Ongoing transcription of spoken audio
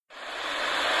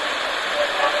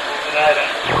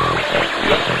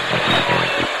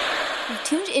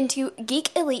into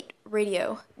Geek Elite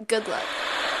Radio. Good luck.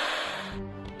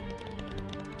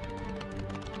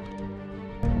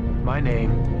 My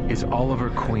name is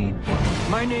Oliver Queen.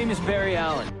 My name is Barry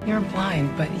Allen. You're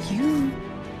blind, but you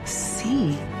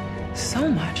see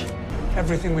so much.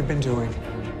 Everything we've been doing,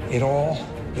 it all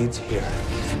leads here.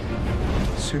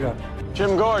 Suit up.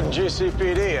 Jim Gordon,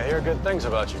 GCPD. I hear good things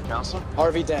about you, Counselor.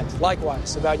 Harvey Dent.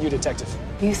 Likewise, about you, Detective.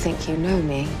 You think you know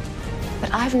me,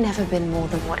 but I've never been more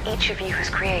than what each of you has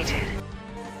created.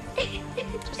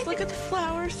 Just look at the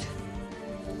flowers.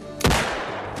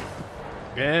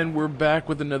 And we're back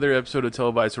with another episode of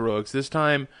Televised Heroics. This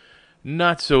time,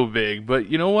 not so big, but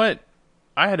you know what?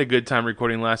 I had a good time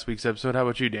recording last week's episode. How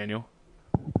about you, Daniel?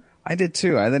 I did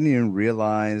too. I didn't even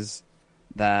realize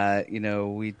that,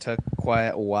 we took quite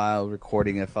a while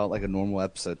recording. It felt like a normal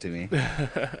episode to me.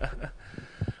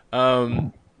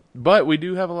 But we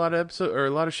do have a lot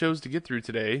of shows to get through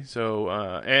today. So,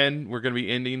 and we're going to be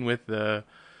ending with the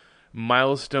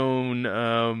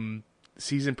milestone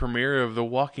season premiere of The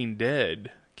Walking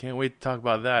Dead. Can't wait to talk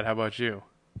about that. How about you?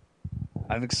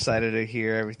 I'm excited to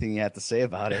hear everything you have to say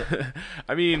about it.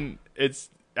 I mean,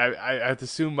 I have to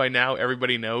assume by now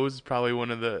everybody knows. Probably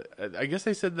one of the. I guess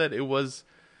they said that it was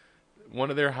one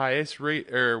of their highest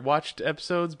watched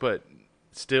episodes, but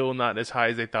still not as high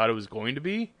as they thought it was going to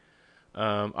be.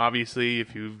 Obviously,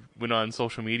 if you went on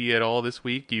social media at all this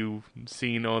week, you've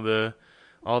seen all the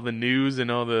news and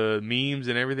all the memes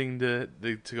and everything to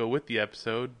go with the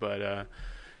episode. But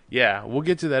yeah, we'll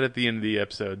get to that at the end of the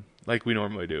episode, like we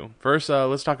normally do. First,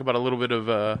 let's talk about a little bit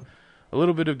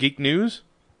of geek news.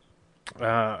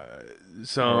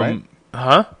 Right.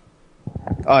 Huh?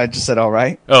 Oh, I just said all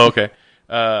right. Oh, okay.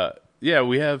 Yeah,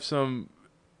 we have some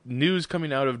news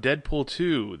coming out of Deadpool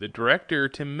 2. The director,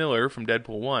 Tim Miller from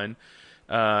Deadpool 1,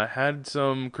 had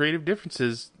some creative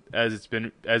differences as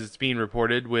it's being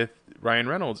reported with Ryan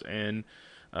Reynolds, and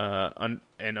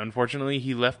unfortunately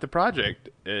he left the project.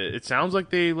 It sounds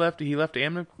like he left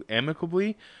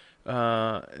amicably.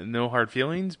 No hard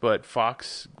feelings, but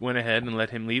Fox went ahead and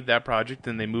let him leave that project,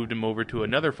 and they moved him over to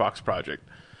another Fox project.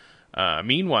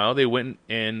 Meanwhile, they went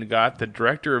and got the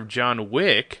director of John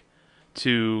Wick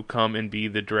to come and be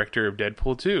the director of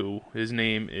Deadpool 2. His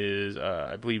name is,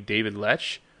 I believe, David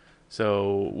Lech.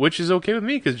 So, which is okay with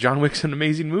me because John Wick's an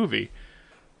amazing movie.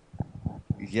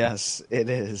 Yes, it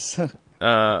is.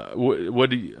 How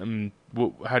do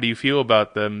you feel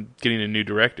about them getting a new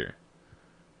director?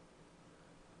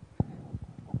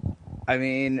 I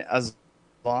mean, as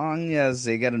long as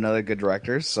they get another good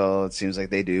director, so it seems like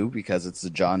they do because it's the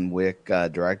John Wick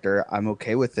director, I'm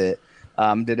okay with it.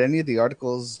 Did any of the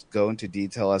articles go into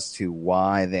detail as to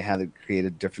why they had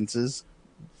creative differences?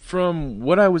 From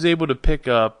what I was able to pick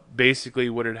up, basically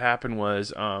what had happened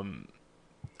was,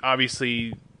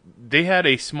 obviously, they had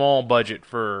a small budget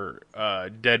for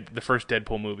the first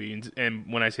Deadpool movie,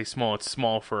 and when I say small, it's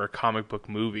small for a comic book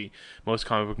movie. Most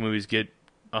comic book movies get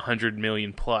 $100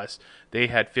 million plus. They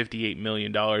had $58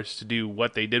 million to do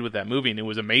what they did with that movie, and it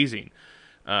was amazing.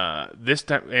 This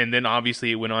time, and then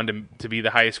obviously it went on to be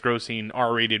the highest grossing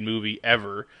R-rated movie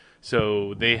ever.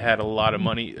 So they had a lot of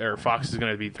money, or Fox is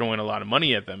going to be throwing a lot of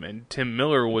money at them. And Tim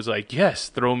Miller was like, yes,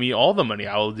 throw me all the money.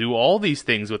 I will do all these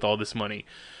things with all this money.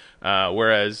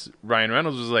 Whereas Ryan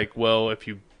Reynolds was like, well, if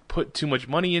you put too much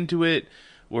money into it,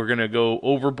 we're going to go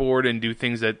overboard and do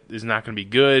things that is not going to be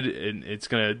good. And it's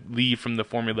going to leave from the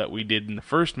formula that we did in the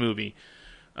first movie.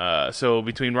 So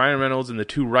between Ryan Reynolds and the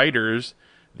two writers,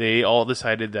 they all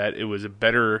decided that it was a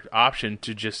better option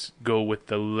to just go with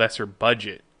the lesser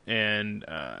budget. And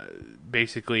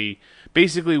basically,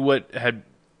 what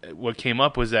came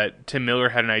up was that Tim Miller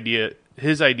had an idea.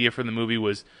 His idea for the movie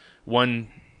was went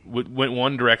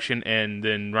one direction, and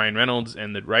then Ryan Reynolds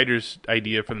and the writer's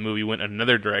idea for the movie went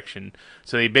another direction.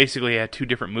 So they basically had two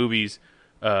different movies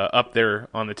up there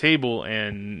on the table,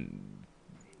 and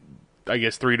I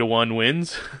guess 3-1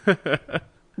 wins.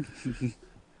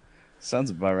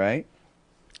 Sounds about right.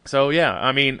 So, yeah,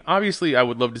 I mean, obviously I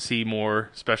would love to see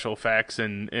more special effects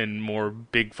and more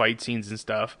big fight scenes and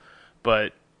stuff.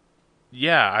 But,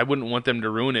 yeah, I wouldn't want them to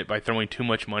ruin it by throwing too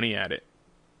much money at it.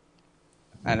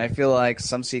 And I feel like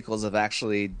some sequels have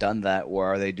actually done that,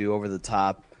 where they do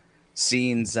over-the-top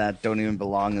scenes that don't even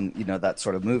belong in, that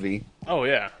sort of movie. Oh,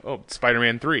 yeah. Oh,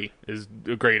 Spider-Man 3 is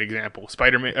a great example.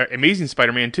 Amazing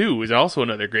Spider-Man 2 is also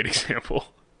another great example.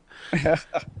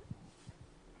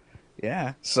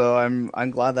 Yeah, so I'm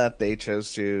glad that they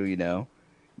chose to,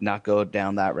 not go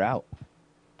down that route.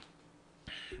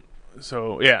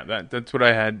 So yeah, that's what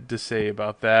I had to say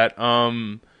about that.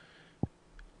 I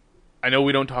know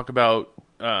we don't talk about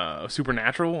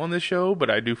Supernatural on this show, but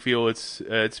I do feel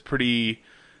it's pretty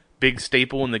big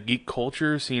staple in the geek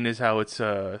culture, seeing as how it's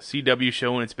a CW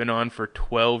show and it's been on for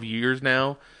 12 years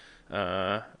now.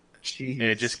 And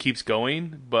it just keeps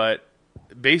going. But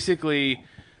basically,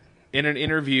 in an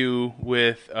interview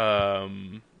with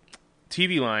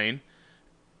TV Line,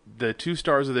 the two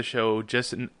stars of the show,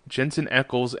 Jensen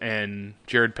Ackles and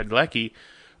Jared Padalecki,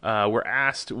 were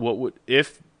asked what would,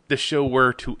 if the show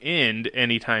were to end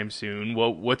anytime soon,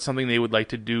 what's something they would like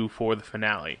to do for the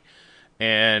finale.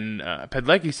 And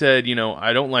Padalecki said,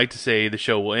 I don't like to say the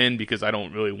show will end because I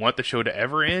don't really want the show to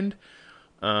ever end.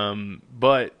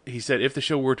 But he said if the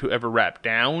show were to ever wrap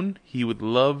down, he would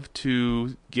love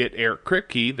to get Eric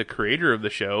Kripke, the creator of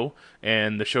the show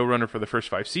and the showrunner for the first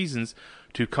 5 seasons,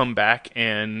 to come back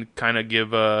and kind of give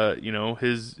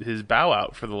his bow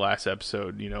out for the last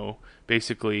episode.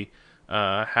 Basically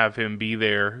have him be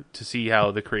there to see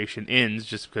how the creation ends,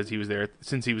 just because he was there at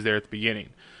the beginning.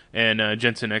 And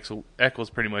Jensen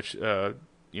Ackles pretty much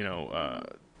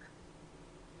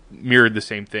mirrored the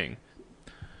same thing.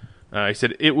 He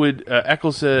said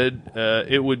Ackles said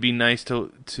it would be nice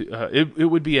it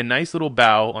would be a nice little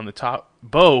bow on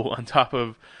top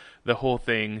of the whole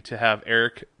thing to have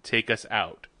Eric take us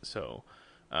out. So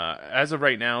as of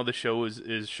right now, the show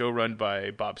is show run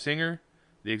by Bob Singer,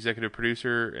 the executive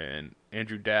producer, and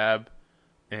Andrew Dabb,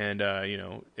 and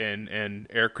and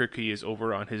Eric Kripke is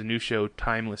over on his new show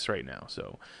Timeless right now.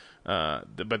 So,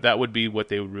 but that would be what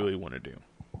they would really want to do.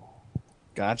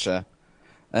 Gotcha.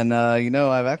 And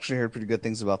I've actually heard pretty good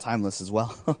things about Timeless as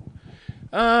well.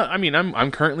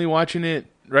 I'm currently watching it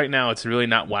right now. It's really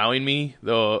not wowing me,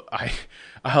 though.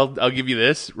 I'll give you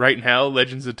this right now.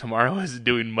 Legends of Tomorrow is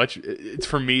doing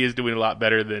is doing a lot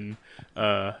better than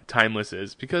Timeless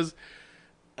is, because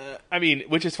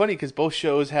which is funny because both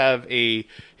shows have a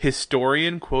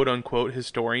historian, quote unquote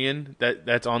historian,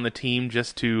 that's on the team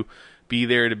just to be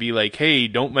there to be like, hey,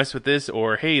 don't mess with this,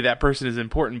 or hey, that person is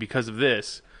important because of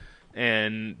this.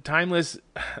 And Timeless,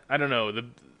 I don't know.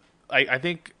 I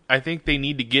think they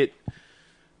need to get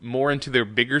more into their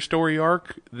bigger story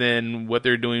arc than what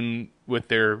they're doing with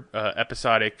their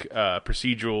episodic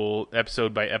procedural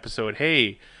episode by episode.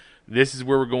 Hey, this is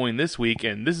where we're going this week,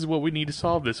 and this is what we need to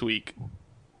solve this week.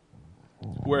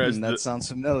 Whereas that sounds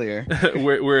familiar.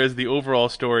 Whereas the overall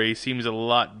story seems a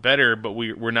lot better, but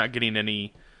we're not getting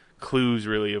any clues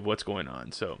really of what's going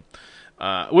on. So,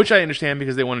 which I understand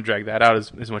because they want to drag that out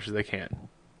as much as they can.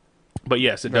 But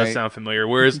yes, it does sound familiar.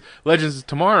 Whereas Legends of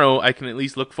Tomorrow, I can at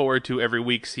least look forward to every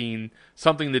week seeing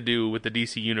something to do with the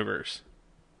DC universe.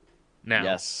 Now,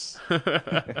 yes,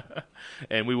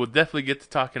 and we will definitely get to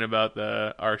talking about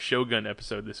our Shogun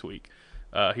episode this week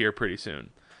here pretty soon.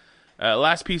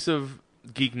 Last piece of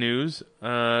geek news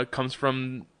comes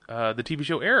from the TV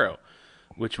show Arrow,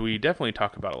 which we definitely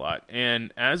talk about a lot.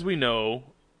 And as we know,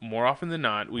 more often than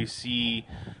not, we see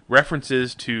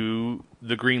references to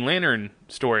the Green Lantern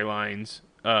storylines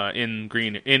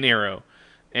in Arrow,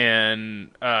 and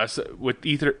so with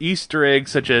Easter eggs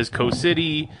such as Coast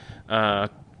City.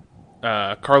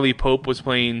 Carly Pope was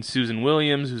playing Susan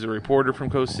Williams, who's a reporter from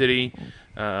Coast City.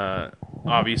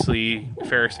 Obviously,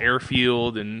 Ferris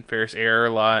Airfield and Ferris Air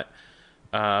a lot.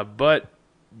 But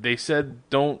they said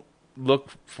don't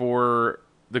look for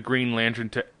the Green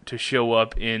Lantern to show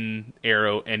up in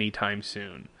Arrow anytime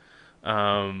soon.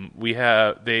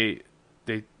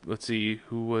 Let's see,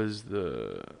 who was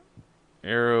the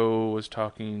Arrow was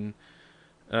talking.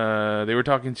 They were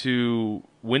talking to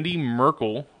Wendy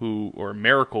Merkel,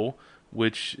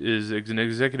 which is an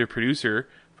executive producer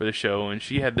for the show, and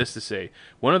she had this to say: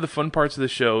 one of the fun parts of the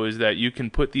show is that you can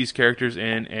put these characters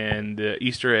in and the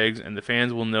Easter eggs, and the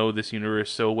fans will know this universe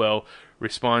so well,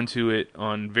 respond to it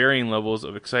on varying levels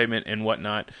of excitement and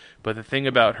whatnot. But the thing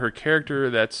about her character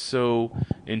that's so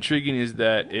intriguing is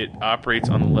that it operates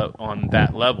on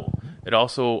that level. It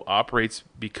also operates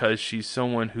because she's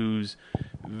someone who's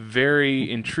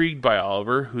very intrigued by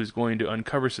Oliver, who's going to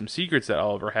uncover some secrets that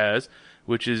Oliver has,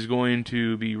 which is going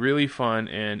to be really fun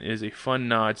and is a fun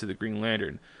nod to the Green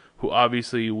Lantern, who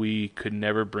obviously we could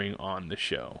never bring on the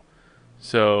show.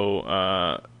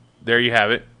 So there you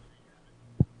have it.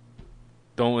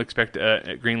 Don't expect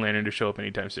Green Lantern to show up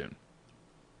anytime soon.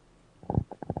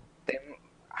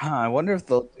 I wonder if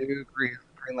they'll do Green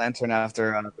Lantern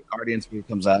after the Guardians movie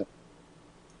comes out.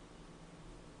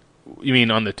 You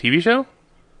mean on the TV show?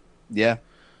 Yeah.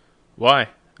 Why?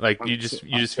 Like you just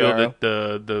feel that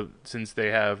the since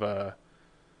they have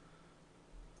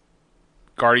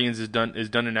Guardians is done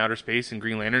in outer space and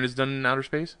Green Lantern is done in outer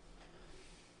space?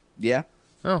 Yeah.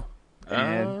 Oh.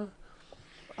 I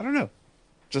don't know.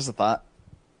 Just a thought.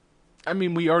 I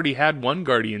mean, we already had one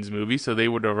Guardians movie, so they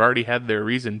would have already had their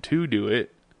reason to do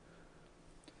it.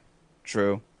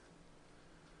 True.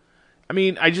 I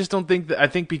mean, I just don't think that. I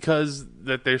think because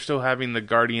that they're still having the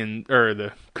Guardian or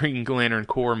the Green Lantern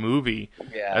Corps movie.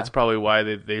 Yeah. That's probably why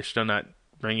they're still not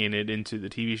bringing it into the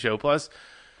TV show. Plus,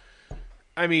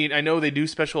 I mean, I know they do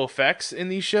special effects in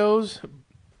these shows,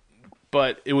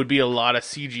 but it would be a lot of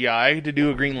CGI to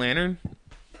do a Green Lantern.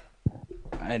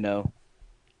 I know.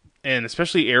 And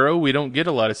especially Arrow, we don't get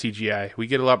a lot of CGI. We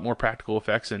get a lot more practical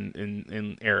effects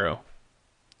in Arrow.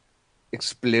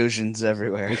 Explosions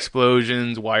everywhere.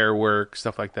 Explosions, wire work,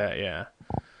 stuff like that, yeah.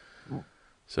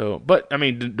 So, but, I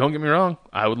mean, don't get me wrong.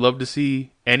 I would love to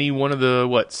see any one of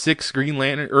the, 6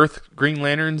 Earth Green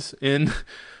Lanterns in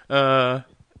the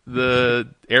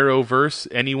Arrowverse,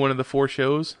 any one of the 4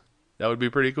 shows. That would be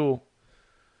pretty cool.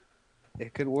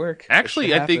 It could work.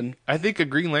 Actually, I think a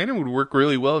Green Lantern would work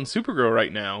really well in Supergirl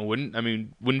right now.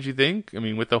 Wouldn't you think? I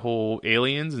mean, with the whole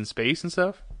aliens and space and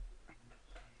stuff.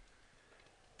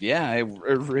 Yeah, it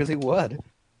really would.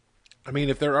 I mean,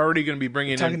 if they're already going to be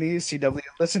bringing talking to you, CW,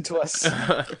 listen to us.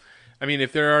 I mean,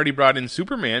 if they're already brought in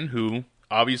Superman, who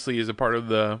obviously is a part of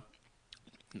the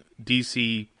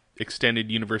DC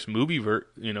Extended Universe movie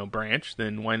branch,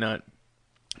 then why not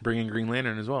bring in Green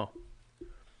Lantern as well?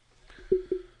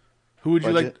 Who would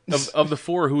you like of the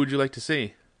 4? Who would you like to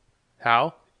see?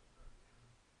 Hal?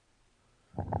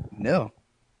 No,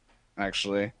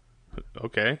 actually.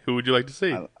 Okay, who would you like to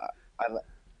see?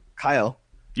 Kyle.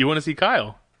 You want to see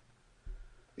Kyle?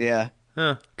 Yeah.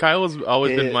 Huh. Kyle has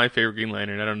always been my favorite Green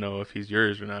Lantern. I don't know if he's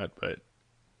yours or not, but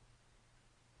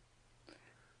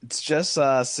it's just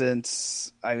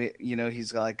since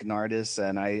he's like an artist,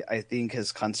 and I think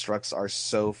his constructs are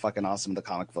so fucking awesome. The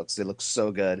comic books, they look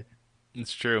so good.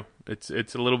 It's true. It's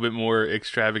a little bit more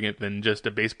extravagant than just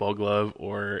a baseball glove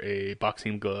or a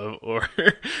boxing glove or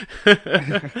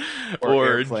or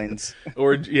airplanes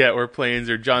or planes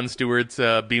or Jon Stewart's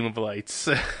beam of lights.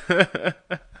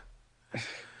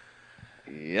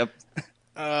 Yep.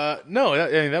 No,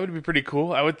 that would be pretty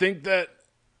cool. I would think that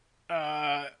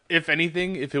if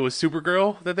anything, if it was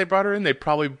Supergirl that they brought her in, they'd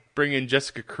probably bring in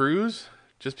Jessica Cruz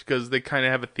just because they kind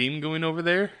of have a theme going over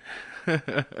there.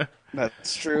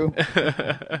 That's true.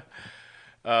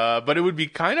 But it would be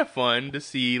kind of fun to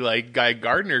see like Guy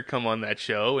Gardner come on that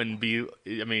show and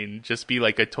just be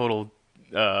like a total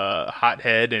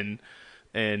hothead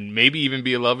and maybe even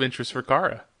be a love interest for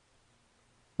Kara.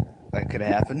 That could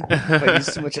happen, but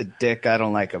he's too much a dick. I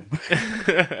don't like him.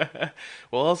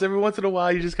 Well, else every once in a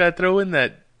while you just gotta throw in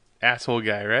that asshole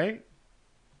guy, right?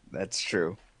 That's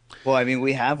true. Well, I mean,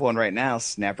 we have one right now,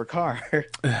 Snapper Carr.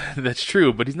 That's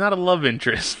true, but he's not a love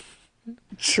interest.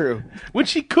 True.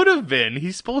 Which he could have been.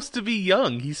 He's supposed to be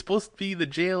young. He's supposed to be the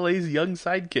JLA's young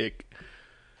sidekick.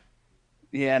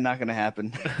 Yeah, not going to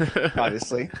happen,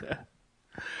 obviously.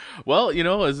 Well,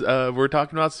 as we're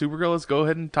talking about Supergirl, let's go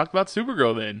ahead and talk about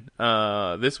Supergirl then.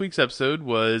 This week's episode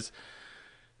was,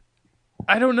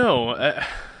 I don't know,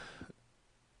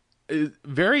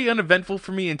 very uneventful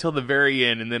for me until the very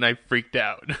end, and then I freaked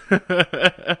out.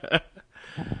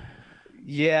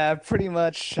 Yeah, pretty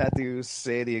much had to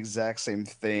say the exact same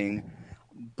thing.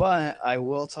 But I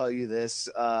will tell you this: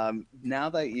 now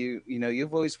that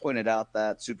you've always pointed out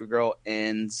that Supergirl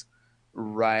ends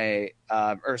right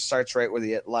or starts right where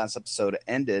the last episode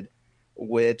ended,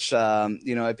 which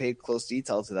I paid close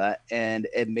detail to that, and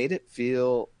it made it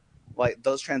feel like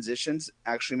those transitions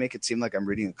actually make it seem like I'm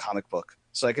reading a comic book.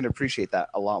 So I can appreciate that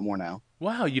a lot more now.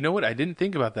 Wow, you know what? I didn't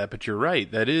think about that, but you're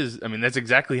right. That's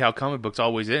exactly how comic books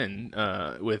always end,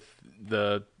 with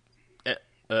the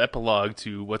epilogue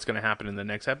to what's going to happen in the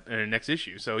next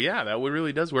issue. So yeah, that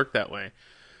really does work that way.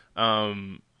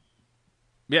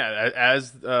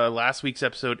 As last week's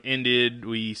episode ended,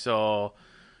 we saw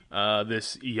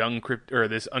this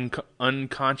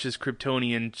unconscious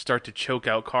Kryptonian start to choke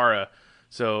out Kara.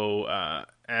 So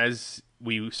as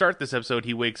we start this episode,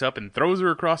 he wakes up and throws her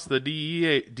across the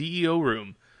DEO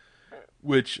room,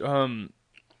 which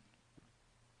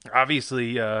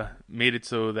obviously made it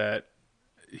so that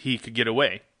he could get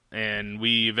away. And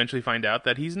we eventually find out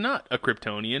that he's not a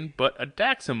Kryptonian, but a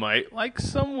Daxamite, like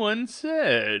someone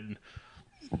said.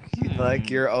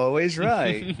 Like, you're always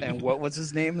right. And what was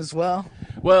his name as well?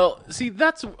 Well, see,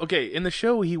 that's... Okay, in the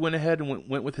show, he went ahead and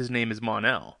went with his name as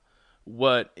Mon-El.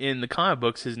 What in the comic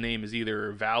books, his name is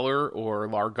either Valor or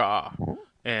Larga.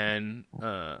 And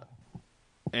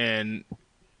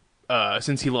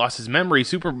since he lost his memory,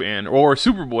 Superman, or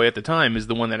Superboy at the time, is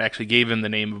the one that actually gave him the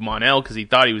name of Mon-El because he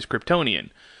thought he was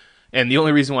Kryptonian. And the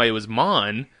only reason why it was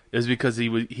Mon is because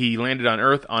he landed on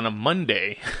Earth on a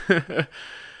Monday.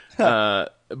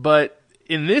 But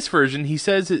in this version, he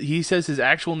says his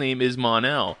actual name is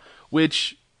Mon-El,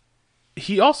 which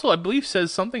he also, I believe,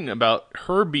 says something about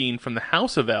her being from the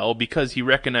House of El because he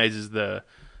recognizes the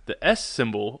S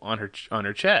symbol on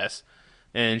her chest,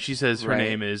 and she says her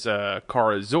name is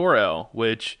Kara Zor-El,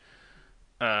 which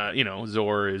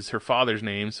Zor is her father's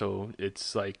name, so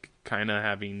it's like kind of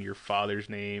having your father's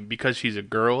name because she's a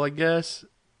girl, I guess.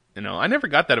 I never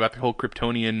got that about the whole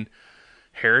Kryptonian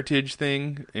heritage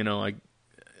thing.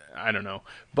 I don't know,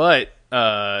 but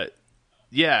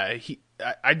yeah,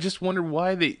 I just wonder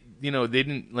why they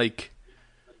didn't like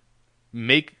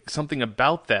make something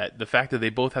about that. The fact that they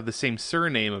both have the same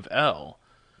surname of El,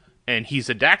 and he's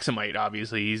a Daxamite.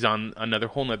 Obviously, he's on another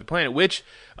whole nother planet, which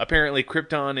apparently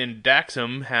Krypton and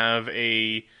Daxam have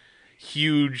a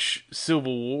huge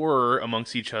civil war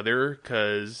amongst each other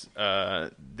because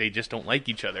they just don't like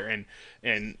each other.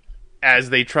 And as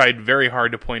they tried very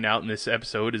hard to point out in this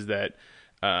episode, is that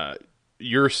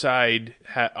your side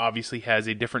obviously has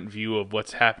a different view of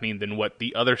what's happening than what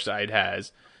the other side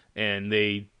has, and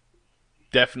they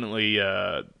definitely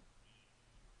I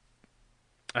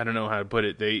don't know how to put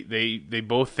it. They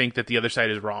both think that the other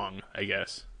side is wrong, I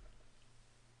guess.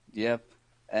 Yep.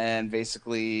 And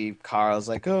basically, Carl's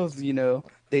like, oh,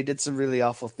 they did some really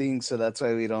awful things, so that's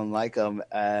why we don't like them.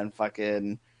 And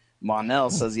fucking Mon-El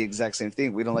says the exact same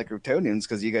thing. We don't like Kryptonians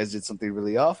because you guys did something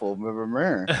really awful.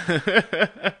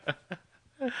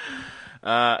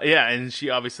 Yeah, and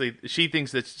she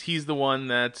thinks that he's the one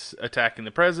that's attacking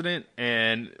the president.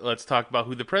 And let's talk about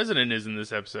who the president is in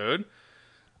this episode.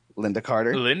 Linda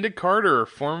Carter. Linda Carter,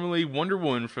 formerly Wonder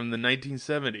Woman from the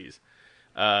 1970s.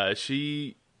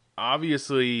 She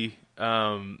obviously,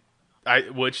 I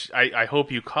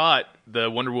hope you caught the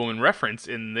Wonder Woman reference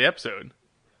in the episode.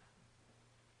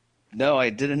 No, I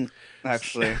didn't,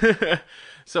 actually.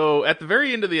 So at the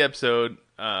very end of the episode,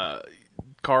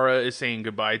 Kara is saying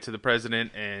goodbye to the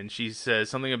president, and she says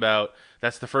something about,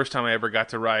 that's the first time I ever got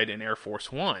to ride an Air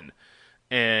Force One.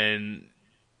 And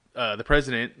the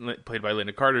president, played by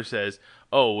Linda Carter, says,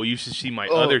 oh, well, you should see my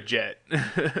other jet.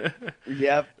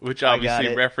 Yep. Which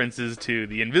obviously references to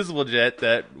the invisible jet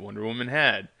that Wonder Woman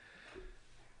had.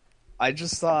 I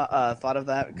just thought of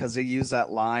that because they used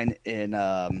that line in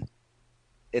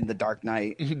The Dark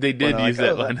Knight. They did use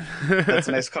that line. That's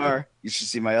a nice car. You should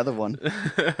see my other one.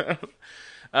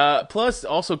 Plus,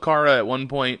 also Kara at one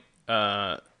point,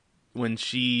 when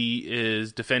she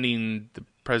is defending the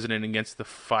president against the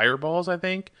fireballs, I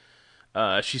think,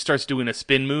 she starts doing a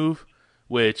spin move,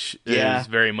 which is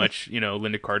very much,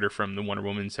 Linda Carter from the Wonder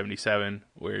Woman 77,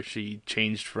 where she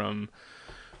changed from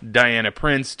Diana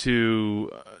Prince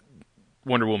to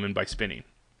Wonder Woman by spinning.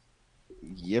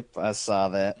 Yep, I saw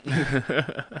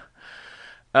that.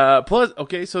 Plus,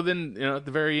 okay, so then at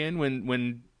the very end, when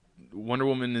when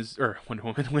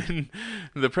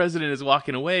the president is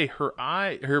walking away, her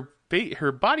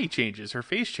body changes, her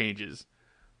face changes.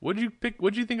 What'd you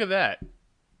think of that?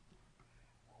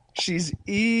 She's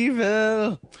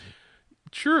evil.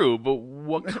 True, but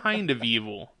what kind of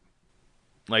evil?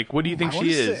 Like, what do you think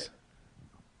she is?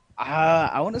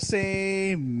 I want to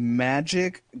say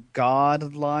magic,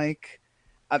 godlike.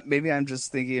 Maybe I'm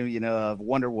just thinking, of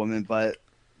Wonder Woman, but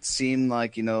seemed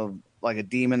like, like a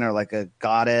demon or like a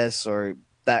goddess or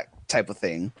that type of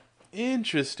thing.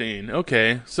 Interesting.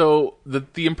 Okay. So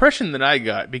the impression that I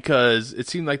got, because it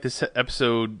seemed like this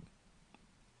episode,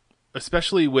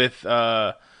 especially with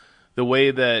the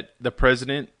way that the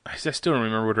president, I still don't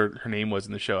remember what her name was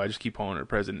in the show. I just keep calling her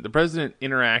president. The president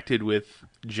interacted with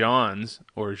Jean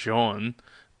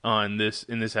in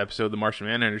this episode, The Martian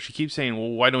Manhunter. She keeps saying,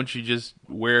 well, why don't you just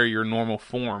wear your normal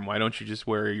form? Why don't you just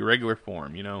wear your regular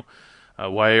form?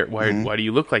 Why do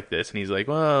you look like this? And he's like,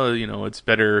 well, it's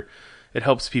better. It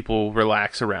helps people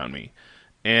relax around me.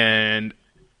 And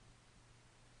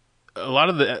a lot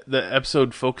of the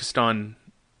episode focused on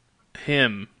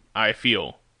him, I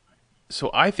feel. So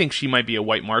I think she might be a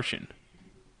white Martian.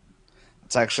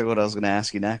 That's actually what I was going to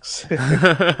ask you next.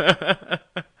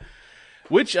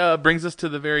 Which brings us to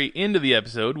the very end of the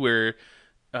episode where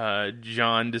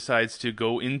John decides to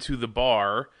go into the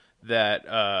bar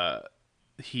that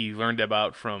he learned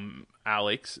about from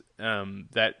Alex,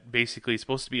 that basically is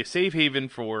supposed to be a safe haven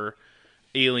for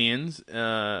aliens,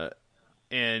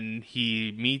 and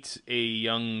he meets a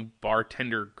young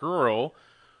bartender girl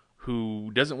who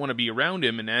doesn't want to be around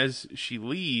him, and as she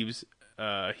leaves,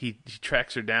 he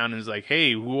tracks her down and is like,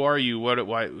 hey, who are you?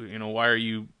 Why are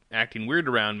you acting weird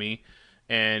around me?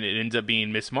 And it ends up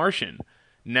being Miss Martian.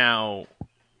 Now,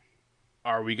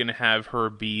 are we going to have her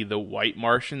be the white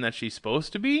Martian that she's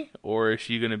supposed to be? Or is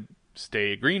she going to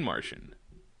stay a green Martian?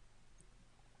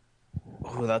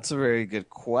 Oh, that's a very good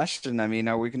question. I mean,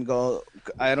 are we going to go?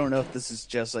 I don't know if this is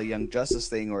just a Young Justice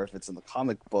thing or if it's in the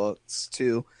comic books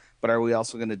too. But are we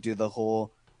also going to do the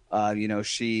whole,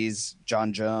 she's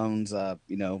John Jones,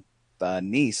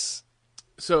 niece?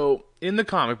 So in the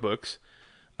comic books,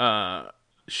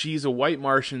 she's a white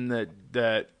Martian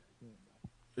that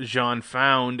Jean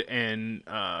found and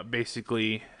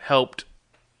basically helped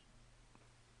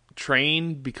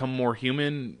train, become more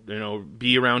human,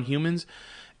 be around humans.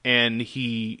 And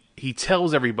he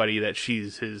tells everybody that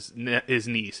she's his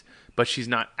niece, but she's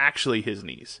not actually his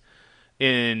niece.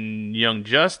 In Young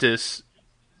Justice,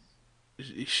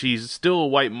 she's still a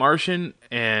white Martian,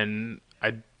 and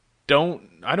I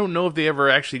don't know if they ever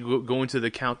actually go into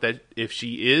the count that if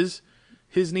she is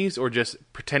his niece or just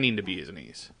pretending to be his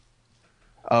niece.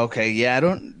 Okay, yeah, I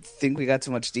don't think we got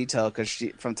too much detail because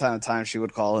from time to time she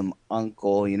would call him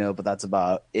uncle, but that's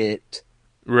about it.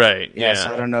 Right. Yeah.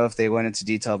 So I don't know if they went into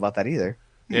detail about that either.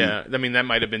 Yeah, I mean that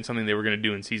might have been something they were going to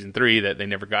do in season 3 that they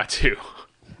never got to.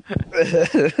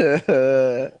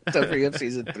 Don't forget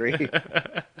season 3.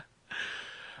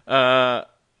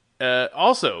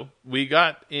 Also, we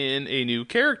got in a new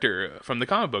character from the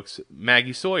comic books,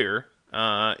 Maggie Sawyer.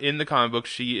 In the comic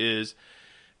books, she is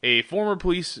a former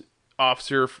police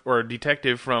officer or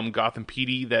detective from Gotham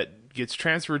PD that gets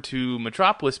transferred to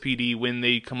Metropolis PD when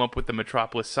they come up with the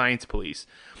Metropolis Science Police.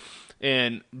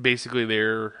 And basically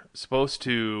they're supposed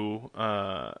to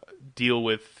deal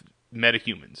with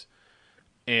metahumans.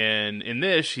 And in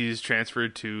this, she's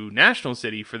transferred to National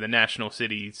City for the National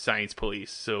City Science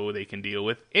Police so they can deal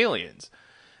with aliens.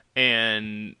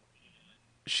 And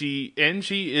she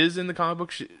is in the comic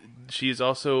book. She is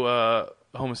also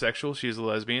homosexual. She is a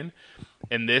lesbian.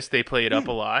 In this, they play it up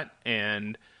a lot.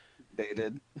 And they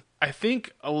did. I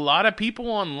think a lot of people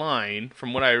online,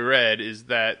 from what I read, is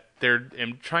that they're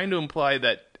trying to imply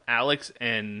that Alex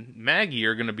and Maggie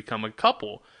are going to become a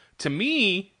couple. To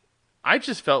me, I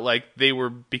just felt like they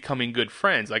were becoming good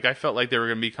friends. Like I felt like they were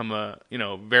going to become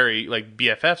very like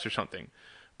BFFs or something.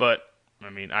 But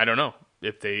I mean, I don't know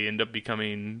if they end up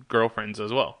becoming girlfriends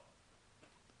as well.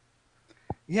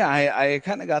 Yeah, I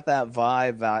kind of got that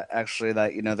vibe actually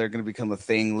that they're going to become a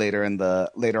thing later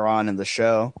on in the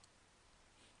show.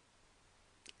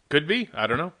 Could be. I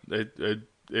don't know.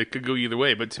 It could go either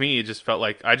way, but to me, it just felt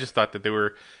like I just thought that they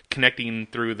were connecting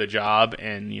through the job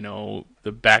and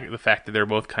the fact that they're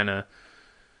both kind of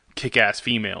kick-ass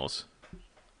females.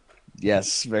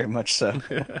 Yes, very much so.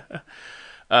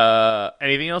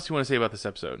 Anything else you want to say about this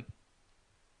episode?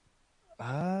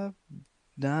 Not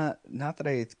that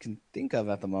I can think of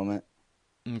at the moment.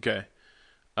 Okay.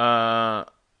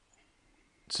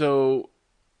 So.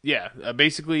 Yeah,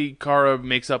 basically, Kara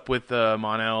makes up with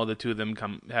Mon-El. The two of them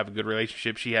have a good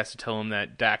relationship. She has to tell him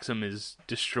that Daxam is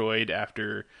destroyed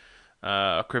after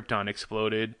Krypton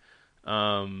exploded.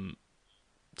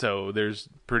 So there's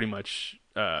pretty much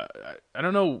I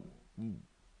don't know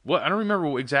I don't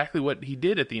remember exactly what he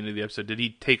did at the end of the episode. Did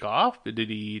he take off? Did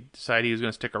he decide he was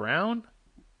going to stick around?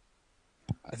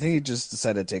 I think he just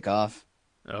decided to take off.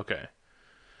 Okay,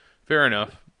 fair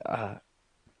enough.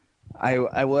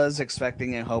 I was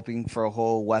expecting and hoping for a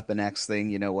whole Weapon X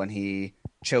thing, when he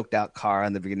choked out Kara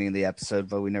in the beginning of the episode,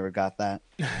 but we never got that.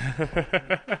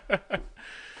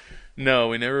 No,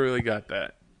 we never really got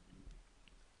that.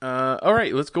 All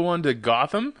right, let's go on to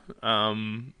Gotham.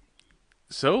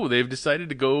 So they've decided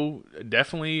to go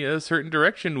definitely a certain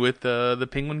direction with the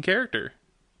Penguin character.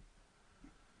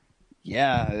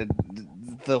 Yeah,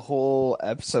 the whole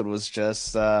episode was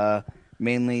just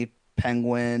mainly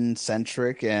Penguin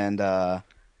centric and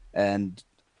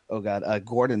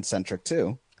Gordon centric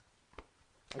too.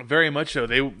 Very much so.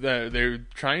 They're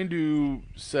trying to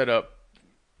set up,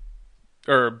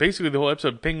 or basically the whole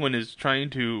episode, Penguin is trying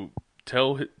to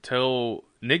tell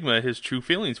Nigma his true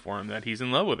feelings for him, that he's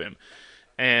in love with him,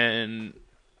 and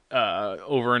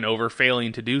over and over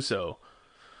failing to do so.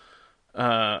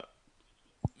 That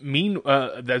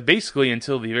basically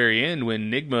until the very end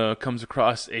when Nigma comes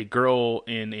across a girl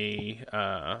in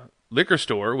a liquor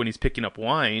store when he's picking up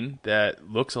wine that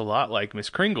looks a lot like Miss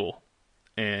Kringle.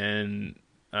 And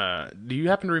do you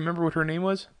happen to remember what her name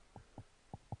was?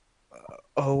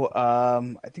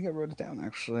 I think I wrote it down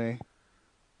actually.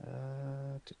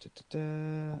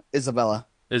 Isabella.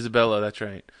 Isabella, that's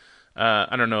right.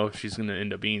 I don't know if she's going to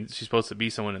end up being, she's supposed to be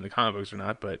someone in the comic books or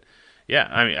not, but yeah,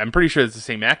 I mean, I'm pretty sure it's the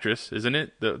same actress, isn't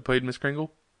it, that played Miss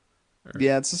Kringle?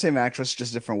 Yeah, it's the same actress,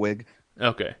 just different wig.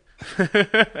 Okay.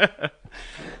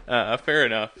 Fair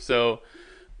enough. So,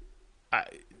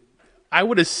 I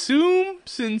would assume,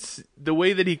 since the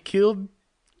way that he killed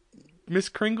Miss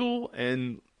Kringle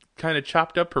and kind of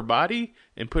chopped up her body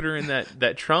and put her in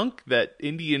that trunk, that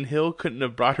Indian Hill couldn't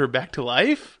have brought her back to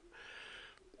life?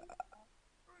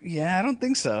 Yeah, I don't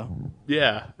think so.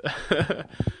 Yeah.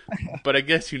 But I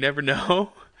guess you never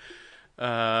know.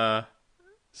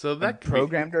 So that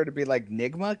programmed her to be like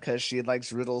Nigma because she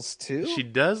likes riddles too. She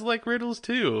does like riddles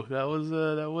too. That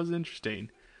was interesting.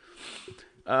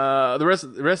 The rest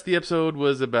of the episode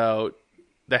was about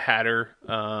the Hatter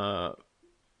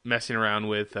messing around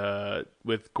with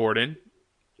Gordon.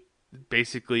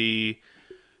 Basically,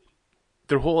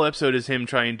 the whole episode is him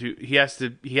trying to. He has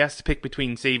to pick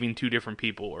between saving two different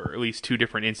people, or at least two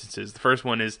different instances. The first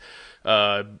one is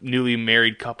newly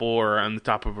married couple are on the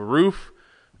top of a roof,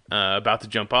 about to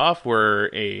jump off,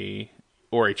 where a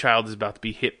child is about to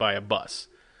be hit by a bus.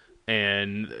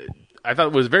 And I thought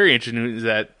it was very interesting is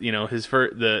that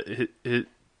the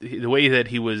way that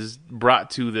he was brought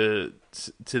to the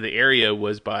area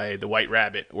was by the White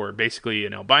Rabbit, or basically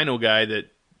an albino guy that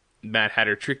Mad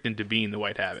Hatter tricked into being the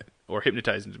White Rabbit, or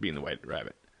hypnotized into being the White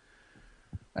Rabbit.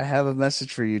 I have a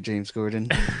message for you, James Gordon.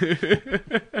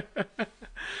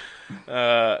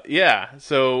 Yeah,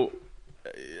 so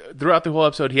throughout the whole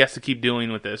episode, he has to keep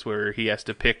dealing with this, where he has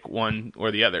to pick one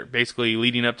or the other. Basically,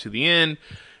 leading up to the end,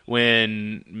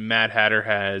 when Mad Hatter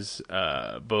has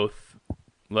both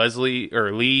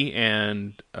Lee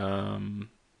and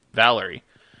Valerie,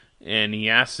 and he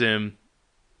asks him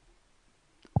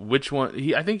which one.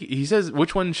 He says,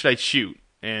 "Which one should I shoot?"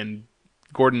 And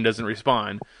Gordon doesn't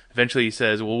respond. Eventually, he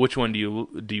says, "Well, which one do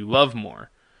you love more?"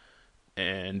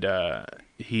 And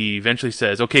he eventually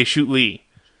says, "Okay, shoot Lee."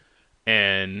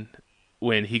 And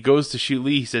when he goes to shoot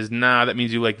Lee, he says, "Nah, that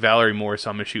means you like Valerie more,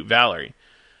 so I'm gonna shoot Valerie."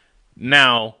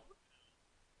 Now,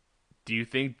 do you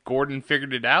think Gordon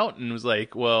figured it out and was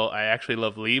like, "Well, I actually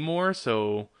love Lee more,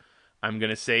 so I'm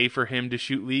gonna say for him to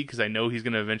shoot Lee because I know he's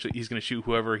gonna shoot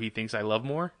whoever he thinks I love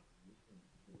more"?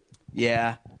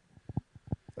 Yeah,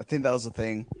 I think that was a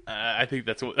thing. I think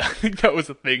that was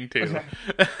a thing too.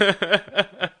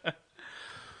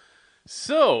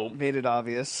 So made it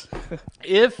obvious.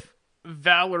 If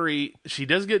Valerie, she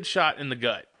does get shot in the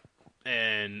gut,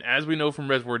 and as we know from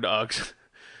Reservoir Dogs,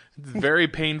 it's a very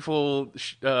painful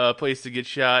place to get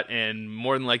shot, and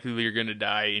more than likely you're going to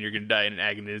die, and you're going to die in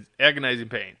agonizing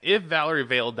pain. If Valerie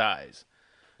Vale dies,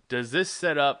 does this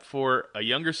set up for a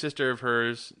younger sister of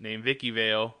hers named Vicky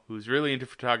Vale, who's really into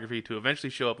photography, to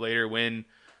eventually show up later when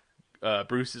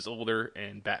Bruce is older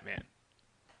and Batman?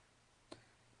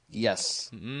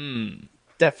 Yes.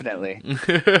 Definitely.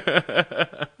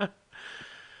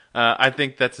 I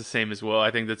think that's the same as well.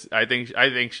 I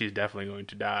think she's definitely going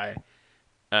to die.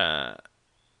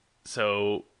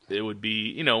 So it would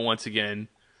be, once again,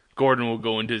 Gordon will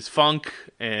go into his funk,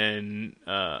 and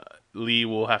Lee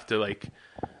will have to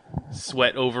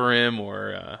sweat over him,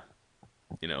 or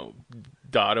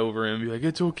dot over him, be like,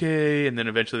 "It's okay," and then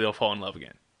eventually they'll fall in love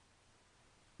again.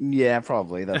 Yeah,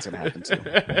 probably that's gonna happen too.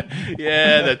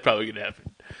 Yeah, that's probably gonna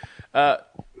happen.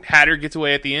 Hatter gets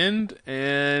away at the end,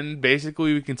 and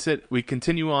basically we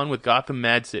continue on with Gotham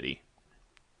Mad City.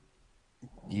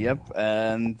 Yep,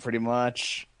 and pretty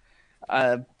much,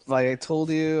 like I told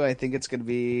you, I think it's gonna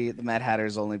be the Mad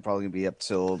Hatter's only probably gonna be up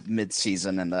till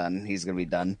mid-season, and then he's gonna be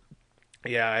done.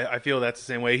 Yeah, I feel that's the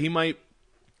same way. He might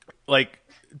at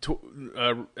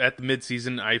the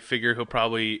mid-season. I figure he'll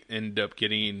probably end up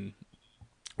getting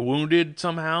wounded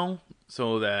somehow,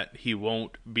 so that he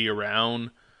won't be around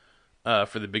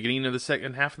for the beginning of the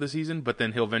second half of the season, but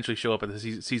then he'll eventually show up at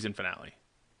the season finale.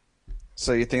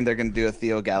 So you think they're going to do a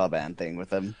Theo Galaban thing with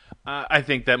him? I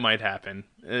think that might happen.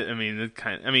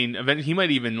 Eventually he might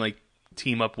even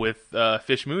team up with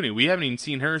Fish Mooney. We haven't even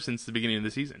seen her since the beginning of the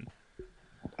season.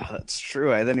 Oh, that's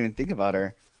true. I didn't even think about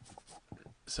her.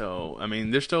 So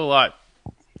there's still a lot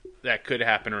that could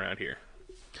happen around here.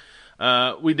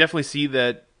 We definitely see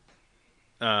that.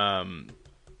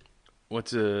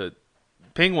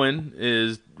 Penguin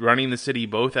is running the city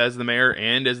both as the mayor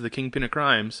and as the kingpin of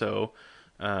crime, so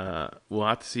we'll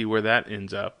have to see where that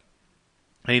ends up.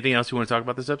 Anything else you want to talk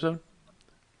about this episode?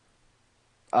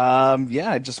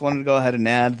 Yeah, I just wanted to go ahead and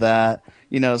add that,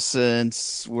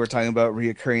 since we're talking about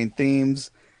reoccurring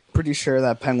themes, pretty sure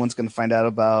that Penguin's going to find out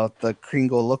about the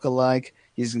Kringle lookalike.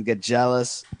 He's going to get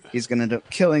jealous. He's going to end up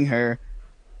killing her,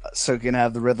 so he can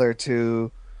have the Riddler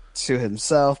to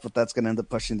himself, but that's going to end up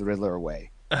pushing the Riddler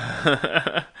away.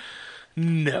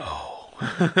 No.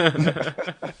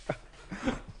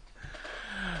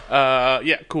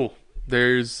 Yeah, cool.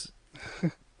 There's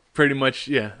pretty much,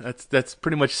 that's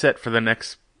pretty much set for the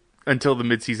next, until the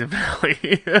mid-season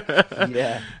finale.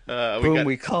 Yeah. Boom,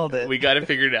 we called it. We got it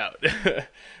figured out.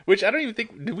 Which I don't even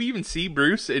think, did we even see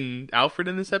Bruce and Alfred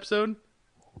in this episode?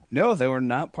 No, they were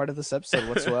not part of this episode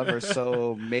whatsoever.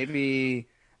 So maybe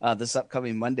this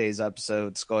upcoming Monday's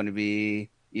episode's going to be,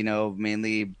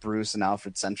 mainly Bruce and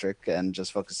Alfred centric and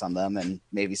just focus on them and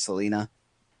maybe Selena.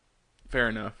 Fair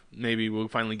enough. Maybe we'll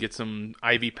finally get some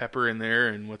Ivy Pepper in there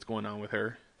and what's going on with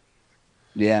her.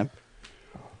 Yeah.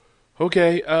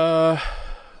 Okay,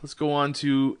 let's go on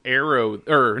to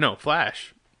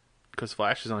Flash. Because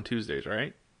Flash is on Tuesdays,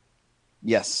 right?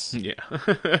 Yes. Yeah.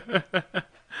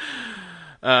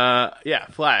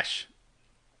 Flash.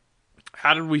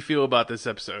 How did we feel about this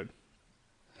episode?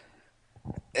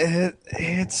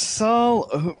 It's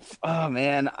so... Oh,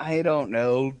 man, I don't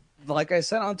know. Like I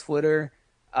said on Twitter...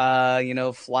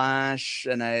 Flash,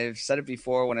 and I've said it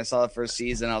before when I saw the first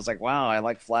season, I was like, wow, I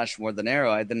like Flash more than Arrow.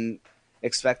 I didn't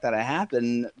expect that to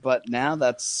happen, but now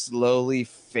that's slowly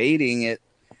fading.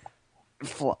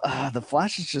 The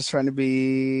Flash is just trying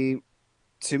to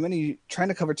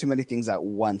cover too many things at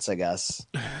once, I guess.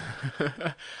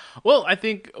 Well, I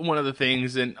think one of the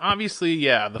things, and obviously,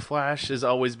 The Flash has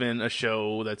always been a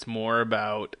show that's more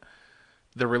about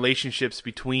the relationships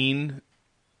between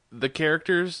the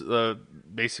characters,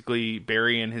 basically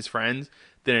Barry and his friends,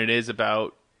 than it is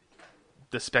about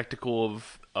the spectacle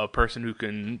of a person who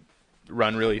can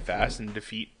run really fast and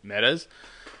defeat metas.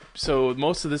 So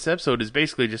most of this episode is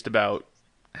basically just about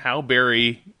how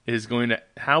Barry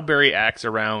acts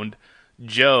around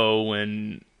Joe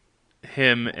when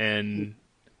him and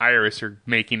Iris are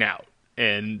making out.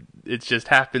 And it just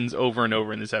happens over and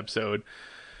over in this episode.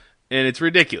 And it's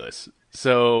ridiculous.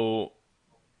 So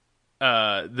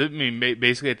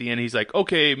basically at the end, he's like,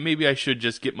 okay, maybe I should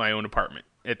just get my own apartment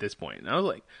at this point. And I was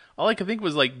like, all I could think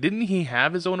was like, didn't he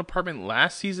have his own apartment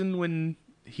last season when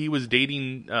he was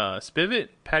dating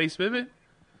Patty Spivot?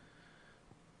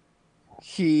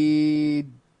 He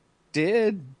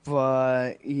did,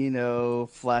 but,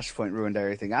 Flashpoint ruined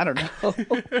everything. I don't know.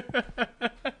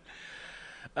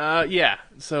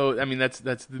 So, I mean,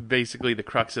 that's basically the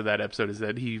crux of that episode, is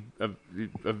that he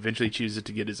eventually chooses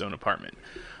to get his own apartment.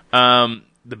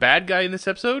 The bad guy in this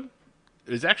episode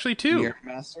is actually two. Mirror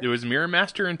Master? There was Mirror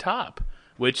Master and Top,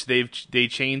 which they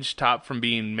changed Top from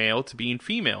being male to being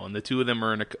female, and the two of them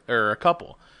are a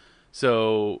couple.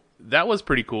 So that was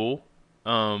pretty cool.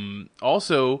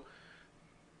 Also,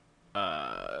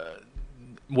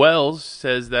 Wells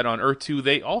says that on Earth 2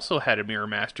 they also had a Mirror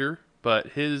Master, but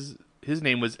his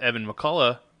name was Evan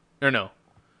McCullough. Evan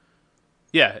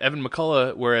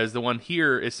McCullough, whereas the one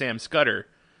here is Sam Scudder.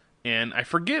 And I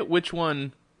forget which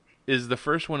one is the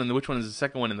first one and which one is the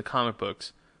second one in the comic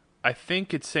books. I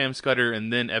think it's Sam Scudder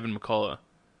and then Evan McCullough.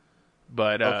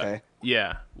 But okay.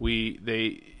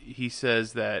 He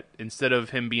says that instead of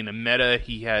him being a meta,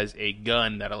 he has a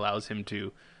gun that allows him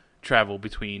to travel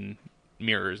between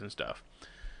mirrors and stuff.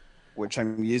 Which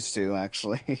I'm used to,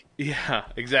 actually. Yeah,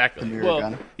 exactly. The mirror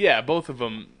gun. Yeah, both of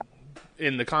them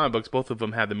in the comic books, both of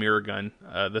them had the mirror gun.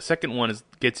 The second one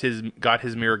got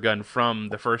his mirror gun from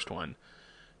the first one,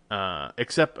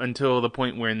 except until the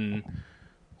point when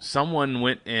someone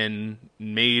went and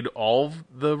made all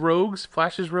the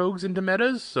Flash's rogues into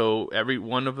metas. So every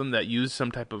one of them that used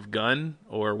some type of gun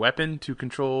or weapon to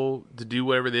do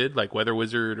whatever they did, like Weather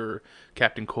Wizard or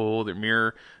Captain Cold or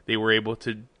Mirror, they were able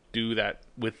to do that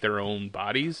with their own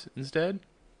bodies instead.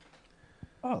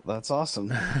 Oh, that's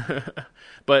awesome.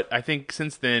 But I think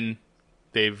since then,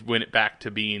 they've went it back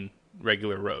to being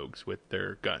regular rogues with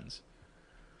their guns.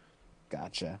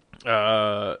 Gotcha.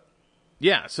 So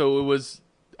it was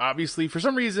obviously, for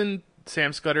some reason,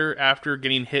 Sam Scudder, after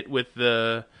getting hit with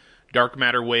the dark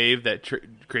matter wave that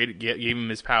gave him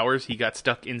his powers, he got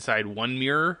stuck inside one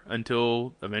mirror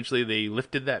until eventually they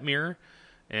lifted that mirror.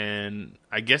 And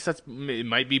I guess it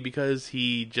might be because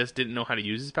he just didn't know how to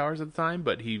use his powers at the time,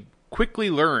 but he quickly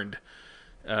learned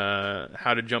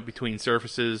how to jump between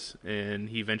surfaces, and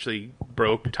he eventually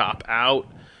broke Top out.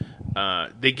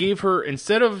 They gave her,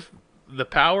 instead of the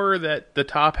power that the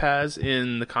Top has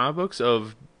in the comic books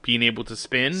of being able to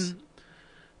spin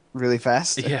really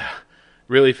fast. Yeah,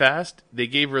 really fast. They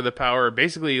gave her the power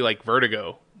basically like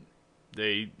Vertigo.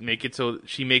 They make it so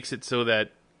she makes it so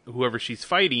that whoever she's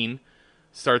fighting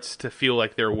starts to feel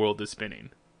like their world is spinning.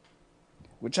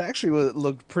 Which actually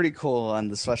looked pretty cool on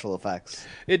the special effects.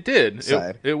 It did.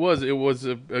 It was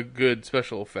a good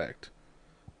special effect.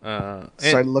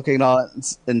 Started looking all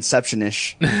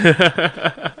Inception-ish.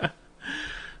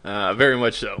 Very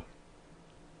much so.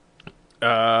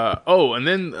 And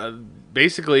then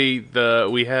basically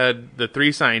we had the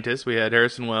three scientists. We had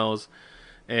Harrison Wells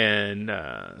and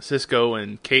Cisco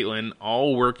and Caitlin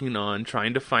all working on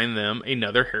trying to find them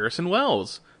another Harrison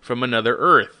Wells. from another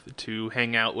Earth to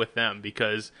hang out with them,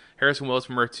 because Harrison Wells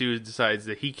from Earth 2 decides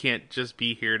that he can't just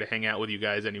be here to hang out with you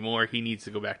guys anymore. He needs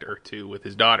to go back to Earth 2 with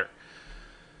his daughter,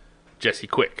 Jesse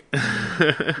Quick.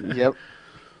 Yep.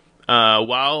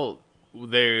 While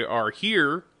they are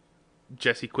here,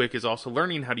 Jesse Quick is also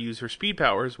learning how to use her speed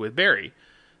powers with Barry.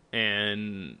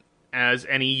 And as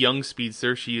any young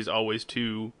speedster, she is always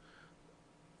too,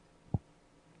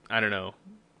 I don't know,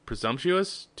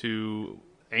 presumptuous, too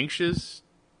anxious.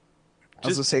 I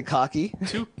was going to say cocky.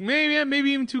 Too, maybe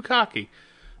even too cocky.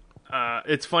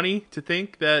 It's funny to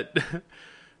think that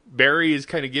Barry is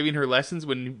kind of giving her lessons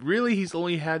when really he's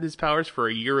only had his powers for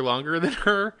a year longer than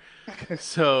her.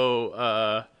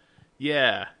 So,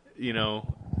 yeah, you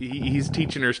know, he's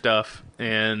teaching her stuff,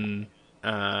 and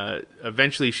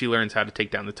eventually she learns how to take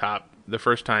down the top. The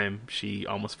first time she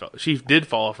did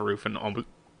fall off a roof and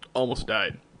almost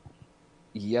died.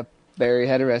 Yep. Barry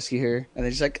had to rescue her, and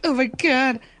then she's like, "Oh my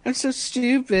god, I'm so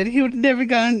stupid. He would have never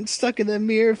gotten stuck in that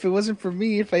mirror if it wasn't for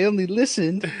me, if I only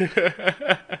listened."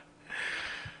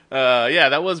 Yeah,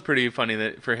 that was pretty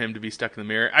funny for him to be stuck in the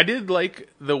mirror. I did like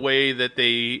the way that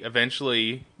they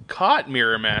eventually caught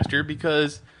Mirror Master,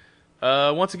 because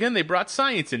once again they brought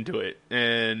science into it,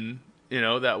 and you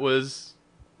know, that was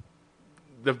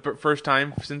the first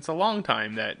time since a long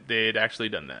time that they had actually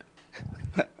done that.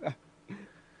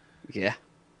 Yeah.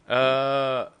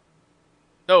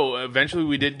 Eventually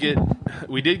we did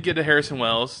get a Harrison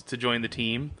Wells to join the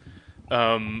team.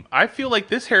 I feel like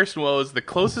this Harrison Wells is the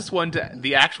closest one to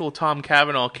the actual Tom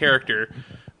Cavanaugh character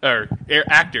or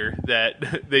actor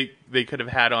that they could have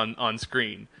had on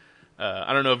screen.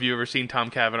 I don't know if you've ever seen Tom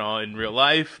Cavanaugh in real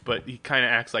life, but he kind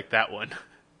of acts like that one.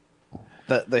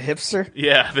 The hipster?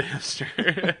 Yeah, the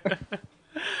hipster.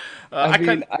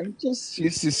 I'm just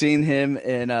used to seeing him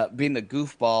in being the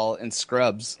goofball in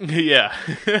Scrubs. Yeah.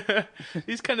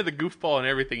 He's kind of the goofball in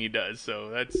everything he does, so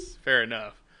that's fair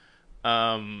enough.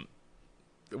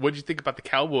 What'd you think about the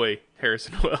cowboy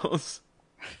Harrison Wells?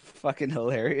 Fucking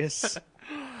hilarious.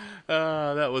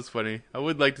 That was funny. I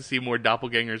would like to see more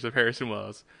doppelgangers of Harrison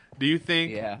Wells. Do you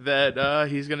think that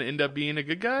he's going to end up being a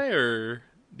good guy, or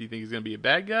do you think he's going to be a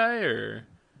bad guy? Or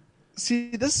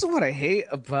see, this is what I hate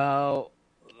about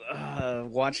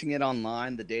watching it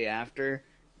online the day after,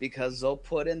 because they'll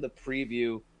put in the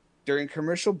preview during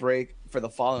commercial break for the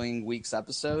following week's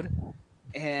episode,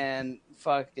 and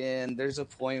fucking there's a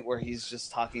point where he's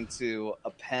just talking to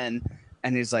a pen,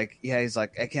 and he's like,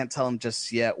 I can't tell him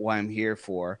just yet what I'm here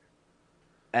for.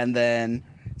 And then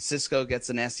Cisco gets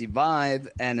a nasty vibe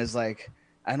and is like,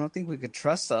 I don't think we could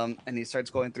trust him. And he starts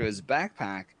going through his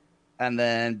backpack. And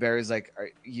then Barry's like,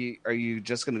 are you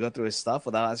just going to go through his stuff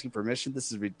without asking permission?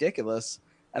 This is ridiculous.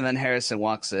 And then Harrison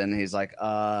walks in. And he's like,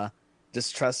 does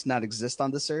trust not exist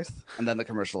on this earth? And then the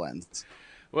commercial ends.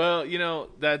 Well, you know,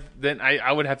 then I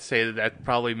would have to say that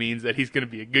probably means that he's going to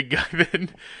be a good guy then.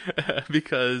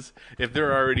 Because if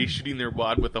they're already shooting their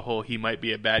wad with the whole he might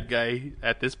be a bad guy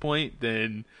at this point,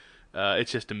 then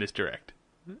it's just a misdirect.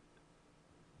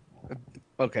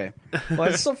 Okay. Well,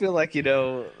 I still feel like,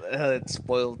 it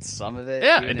spoiled some of it.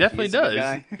 Yeah, it definitely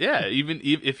does. Yeah, even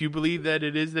if you believe that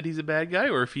it is that he's a bad guy,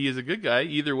 or if he is a good guy,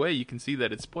 either way, you can see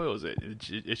that it spoils it.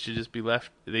 It should just be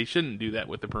left. They shouldn't do that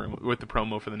with the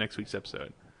promo for the next week's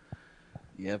episode.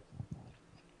 Yep.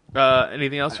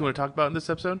 Anything else you want to talk about in this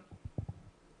episode?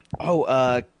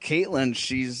 Oh, Caitlin,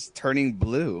 she's turning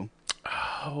blue.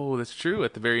 Oh, that's true.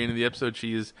 At the very end of the episode,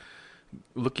 she is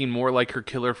looking more like her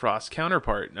Killer Frost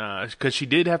counterpart, because she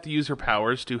did have to use her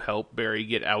powers to help Barry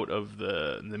get out of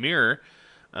the mirror,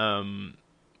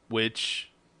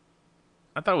 which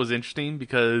I thought was interesting,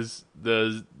 because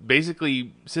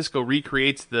basically Cisco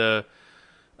recreates the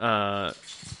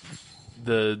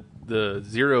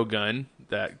Zero gun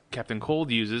that Captain Cold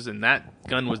uses, and that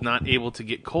gun was not able to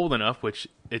get cold enough, which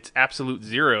it's absolute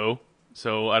zero,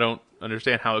 so I don't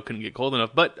understand how it couldn't get cold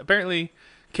enough, but apparently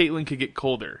Caitlin could get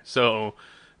colder, so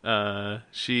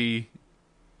she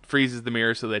freezes the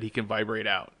mirror so that he can vibrate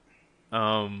out.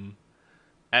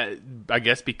 I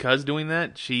guess because doing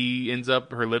that, she ends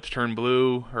up, her lips turn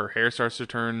blue, her hair starts to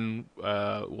turn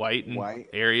white in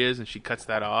areas, and she cuts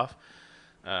that off.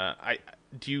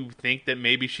 Do you think that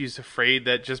maybe she's afraid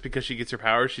that just because she gets her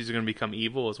powers, she's going to become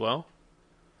evil as well?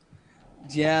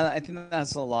 Yeah, I think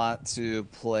that's a lot to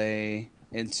play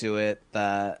into it.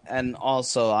 And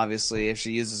also, obviously, if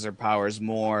she uses her powers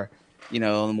more,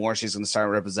 the more she's going to start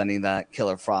representing that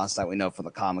Killer Frost that we know from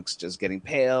the comics, just getting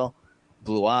pale,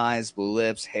 blue eyes, blue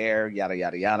lips, hair, yada,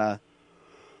 yada, yada.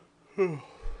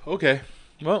 Okay.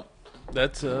 Well,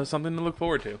 that's something to look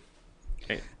forward to.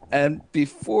 Okay. And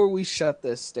before we shut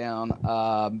this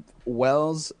down,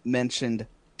 Wells mentioned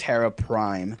Terra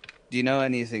Prime. Do you know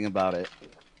anything about it?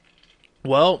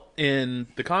 Well, in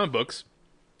the comic books,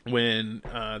 when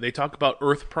they talk about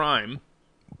Earth Prime,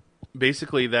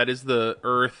 basically that is the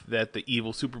Earth that the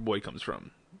evil Superboy comes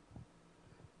from.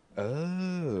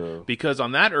 Oh. Because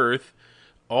on that Earth,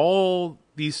 all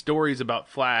these stories about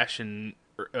Flash and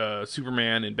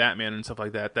Superman and Batman and stuff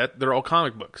like that they're all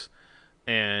comic books.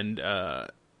 And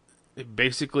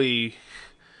basically,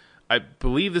 I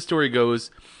believe the story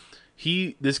goes,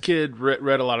 this kid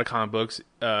read a lot of comic books,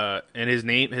 and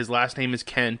his last name is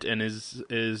Kent, and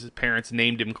his parents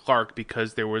named him Clark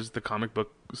because there was the comic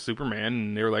book Superman,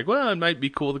 and they were like, well, it might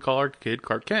be cool to call our kid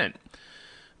Clark Kent.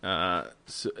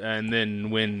 And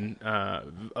then when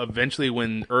eventually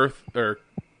when Earth or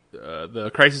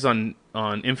the Crisis on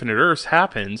Infinite Earths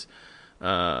happens,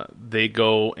 they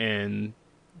go and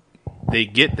they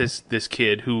get this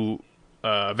kid who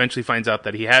eventually finds out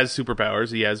that he has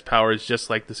superpowers. He has powers just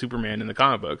like the Superman in the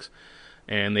comic books,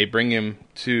 and they bring him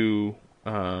to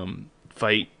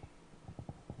fight.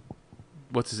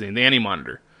 What's his name? The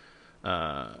Anti-Monitor.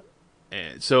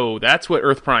 And so that's what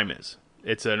Earth Prime is.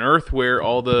 It's an Earth where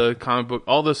all the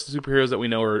superheroes that we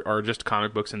know are just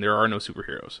comic books, and there are no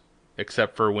superheroes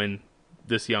except for when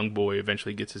this young boy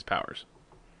eventually gets his powers.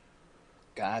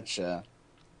 Gotcha.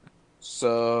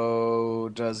 So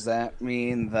does that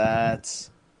mean that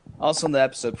also in the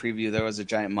episode preview there was a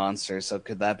giant monster? So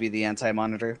could that be the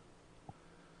Anti-Monitor?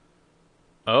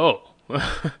 Oh,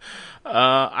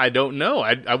 I don't know.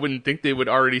 I wouldn't think they would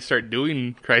already start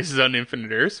doing Crisis on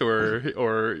Infinite Earths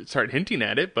or start hinting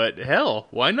at it. But hell,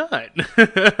 why not?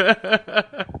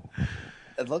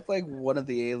 It looked like one of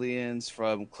the aliens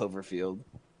from Cloverfield.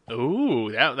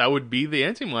 Ooh, that would be the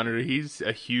Anti-Monitor. He's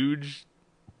a huge,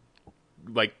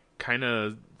 like, kind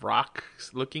of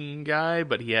rock-looking guy,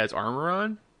 but he has armor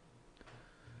on.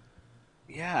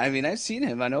 Yeah, I mean, I've seen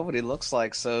him. I know what he looks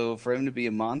like, so for him to be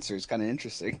a monster is kind of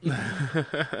interesting.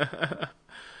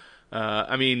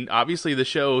 I mean, obviously the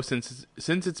show, since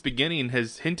its beginning,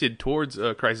 has hinted towards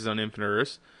Crisis on Infinite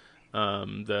Earths.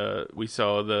 We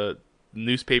saw the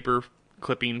newspaper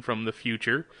clipping from the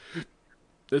future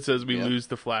that says we lose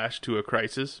the Flash to a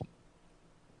crisis.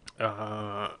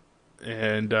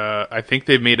 And I think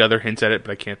they've made other hints at it,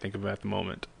 but I can't think of it at the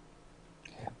moment.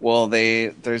 Well,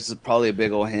 there's probably a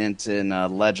big old hint in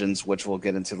Legends, which we'll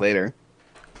get into later.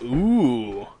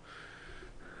 Ooh.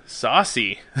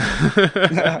 Saucy.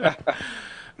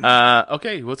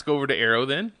 Okay, let's go over to Arrow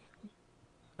then.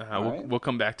 We'll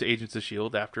come back to Agents of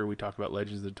S.H.I.E.L.D. after we talk about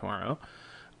Legends of Tomorrow.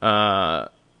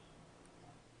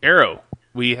 Arrow.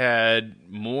 We had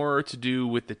more to do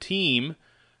with the team.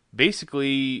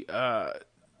 Basically,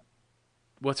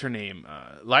 what's her name?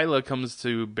 Lila comes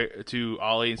to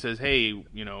Ollie and says, "Hey,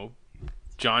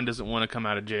 John doesn't want to come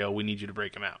out of jail. We need you to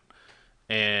break him out."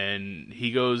 And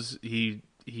he goes to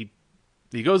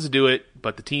do it,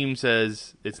 but the team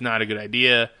says it's not a good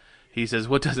idea. He says,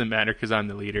 "What doesn't matter because I'm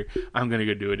the leader. I'm going to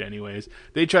go do it anyways."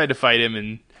 They tried to fight him,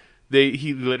 and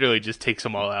he literally just takes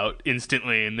them all out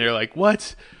instantly. And they're like,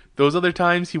 "What? Those other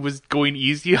times he was going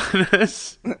easy on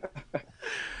us?"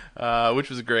 Which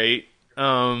was great.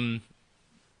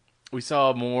 We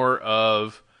saw more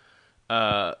of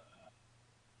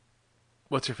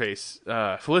what's her face?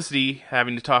 Felicity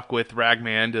having to talk with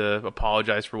Ragman to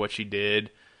apologize for what she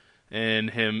did,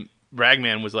 and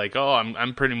Ragman was like, "Oh,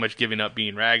 I'm pretty much giving up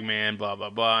being Ragman, blah blah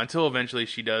blah." Until eventually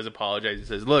she does apologize and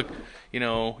says, "Look,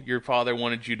 your father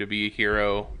wanted you to be a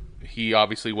hero. He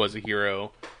obviously was a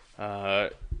hero.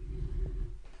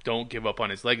 Don't give up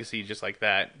on his legacy just like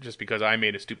that, just because I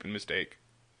made a stupid mistake."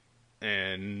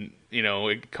 And,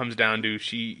 it comes down to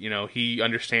he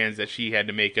understands that she had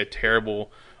to make a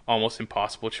terrible, almost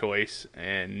impossible choice.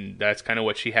 And that's kind of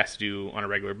what she has to do on a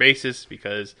regular basis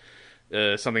because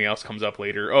something else comes up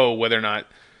later. Oh, whether or not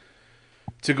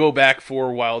to go back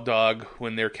for Wild Dog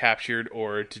when they're captured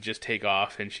or to just take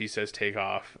off. And she says take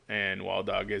off. And Wild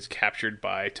Dog is captured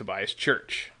by Tobias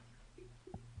Church.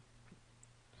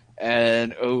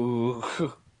 And,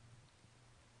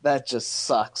 that just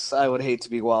sucks. I would hate to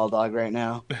be Wild Dog right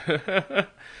now.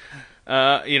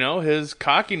 His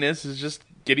cockiness is just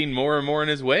getting more and more in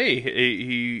his way.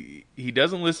 He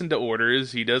doesn't listen to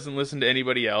orders. He doesn't listen to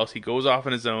anybody else. He goes off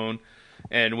on his own.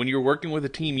 And when you're working with a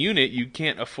team unit, you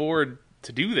can't afford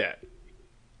to do that.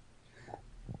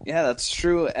 Yeah, that's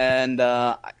true. And,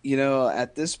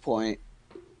 at this point,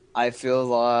 I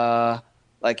feel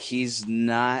like he's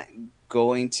not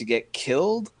going to get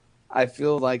killed. I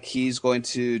feel like he's going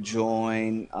to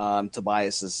join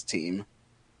Tobias's team.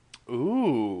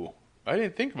 Ooh, I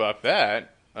didn't think about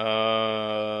that.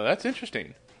 That's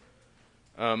interesting.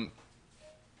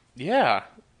 Yeah,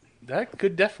 That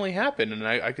could definitely happen, and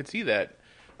I could see that.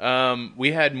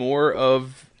 We had more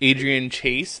of Adrian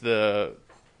Chase, the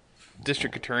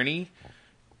district attorney,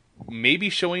 maybe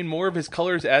showing more of his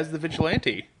colors as the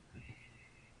vigilante.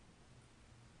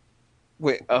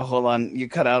 Wait, hold on. You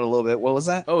cut out a little bit. What was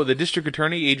that? Oh, the district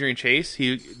attorney, Adrian Chase.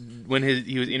 He was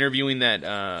interviewing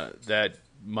that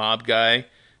mob guy,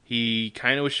 he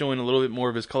kind of was showing a little bit more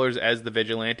of his colors as the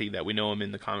vigilante that we know him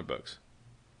in the comic books.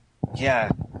 Yeah,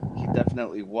 he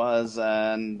definitely was.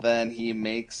 And then he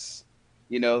makes,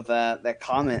 that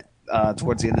comment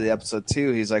towards the end of the episode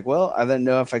too. He's like, "Well, I didn't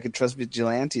know if I could trust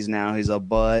vigilantes now." He's I'm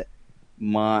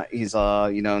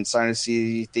starting to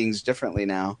see things differently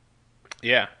now.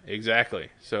 Yeah, exactly.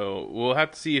 So we'll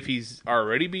have to see if he's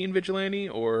already being vigilante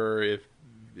or if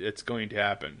it's going to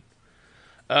happen.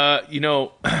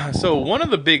 So one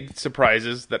of the big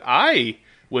surprises that I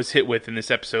was hit with in this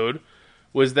episode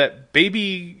was that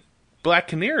Baby Black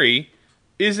Canary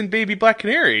isn't Baby Black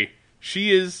Canary.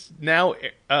 She is now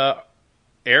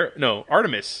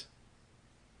Artemis.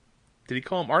 Did he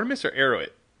call him Artemis or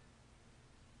Arrowit?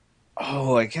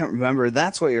 Oh, I can't remember.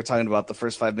 That's what you're talking about. The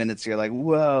first 5 minutes, you're like,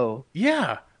 whoa.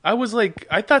 Yeah, I was like,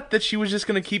 I thought that she was just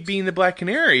going to keep being the Black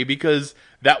Canary because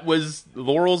that was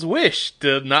Laurel's wish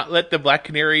to not let the Black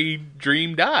Canary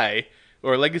dream die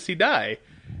or legacy die.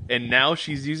 And now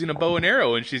she's using a bow and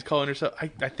arrow and she's calling herself, I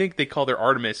think they called her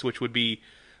Artemis, which would be,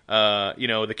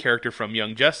 the character from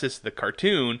Young Justice, the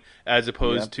cartoon, as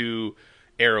opposed to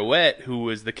Arrowette, who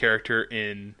was the character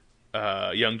in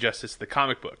Young Justice, the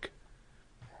comic book.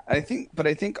 I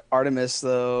think Artemis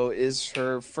though is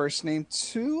her first name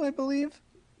too, I believe,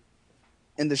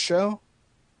 in the show.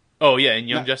 Oh yeah, in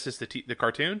Young Justice the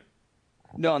cartoon.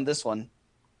 No, on this one.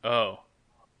 Oh,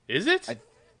 is it?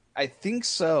 I think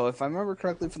so. If I remember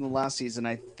correctly from the last season,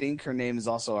 I think her name is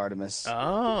also Artemis.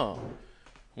 Oh,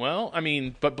 well, I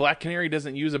mean, but Black Canary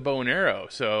doesn't use a bow and arrow,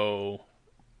 so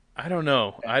I don't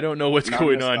know. I don't know what's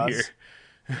going on here.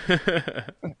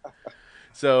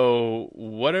 So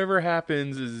whatever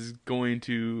happens is going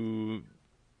to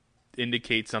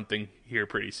indicate something here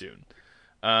pretty soon.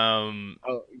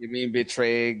 Oh, you mean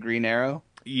betray Green Arrow?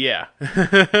 Yeah.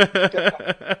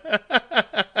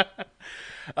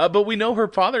 But we know her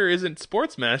father isn't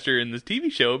Sportsmaster in this TV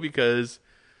show because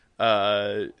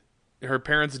her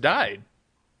parents died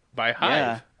by Hive.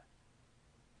 Yeah.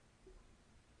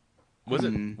 Was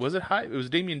it Hive? It was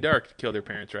Damien Dark that killed their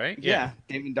parents, right? Yeah,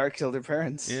 Damien Dark killed her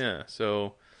parents. Yeah,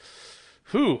 so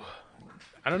I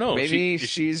don't know. Maybe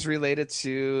she's related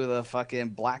to the fucking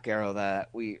Black Arrow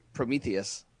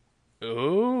Prometheus.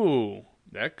 Oh,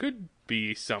 that could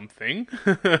be something.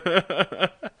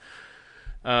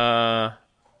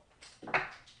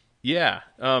 Yeah.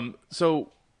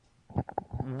 So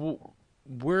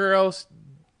where else?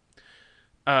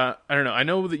 I don't know. I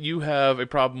know that you have a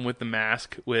problem with the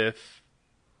mask with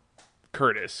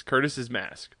Curtis's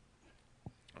mask.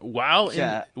 While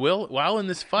in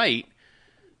this fight,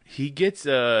 he gets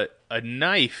a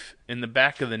knife in the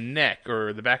back of the neck or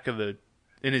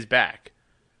in his back.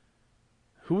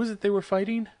 Who was it they were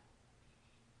fighting?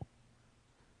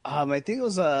 I think it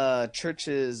was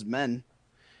Church's men.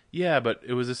 Yeah, but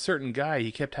it was a certain guy.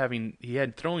 He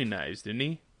had throwing knives, didn't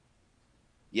he?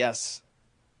 Yes.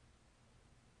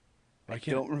 I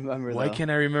don't remember. Why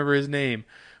can't I remember his name?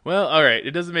 Well, all right,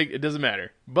 it doesn't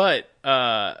matter. But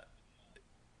at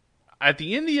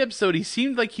the end of the episode, he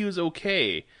seemed like he was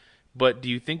okay. But do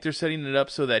you think they're setting it up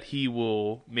so that he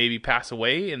will maybe pass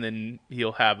away, and then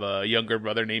he'll have a younger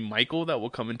brother named Michael that will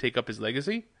come and take up his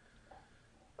legacy?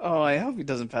 Oh, I hope he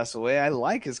doesn't pass away. I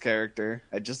like his character.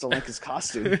 I just don't like his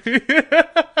costume.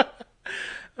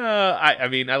 I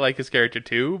mean, I like his character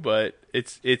too, but I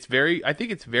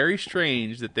think it's very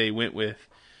strange that they went with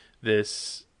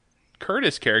this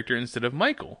Curtis character instead of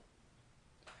Michael.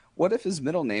 What if his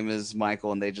middle name is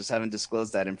Michael and they just haven't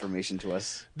disclosed that information to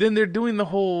us? Then they're doing the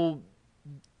whole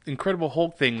Incredible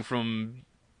Hulk thing from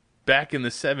back in the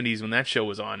 70s when that show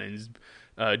was on,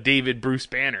 and David Bruce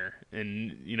Banner,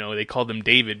 and they called him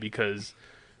David because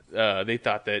they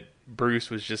thought that Bruce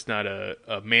was just not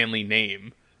a manly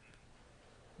name.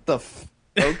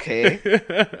 Okay.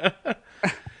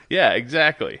 Yeah,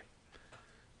 exactly.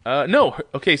 No,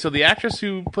 okay. So the actress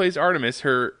who plays Artemis,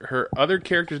 her other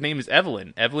character's name is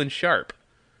Evelyn Sharp.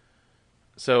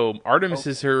 So Artemis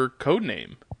is her code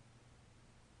name.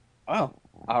 Oh,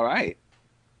 all right.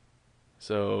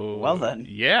 So well then,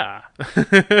 yeah.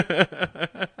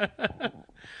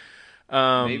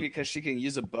 Maybe because she can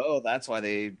use a bow, that's why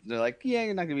they're like, yeah,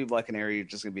 you're not gonna be Black Canary, you're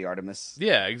just gonna be Artemis.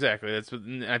 Yeah, exactly. That's what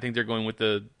I think they're going with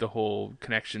the whole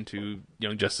connection to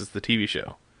Young Justice, the TV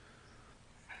show.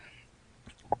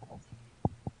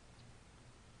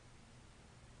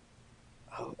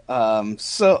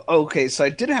 So I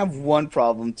did have one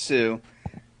problem too.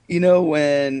 You know,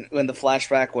 when the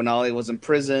flashback when Ollie was in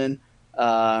prison,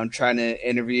 trying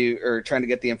to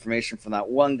get the information from that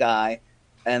one guy,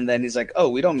 and then he's like, "Oh,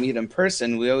 we don't meet in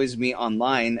person. We always meet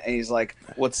online." And he's like,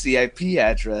 "What's the IP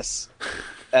address?"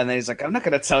 And then he's like, "I'm not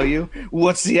going to tell you.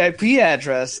 What's the IP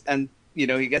address?" And he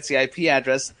gets the IP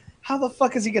address. How the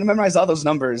fuck is he going to memorize all those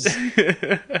numbers?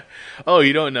 Oh,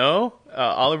 you don't know?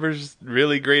 Oliver's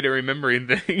really great at remembering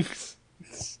things.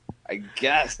 I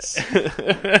guess.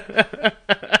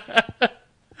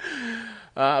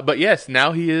 But yes,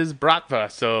 now he is Bratva,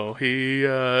 so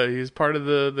he's part of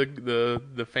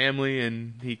the family,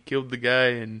 and he killed the guy,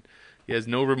 and he has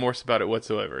no remorse about it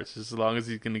whatsoever. It's just as long as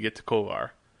he's going to get to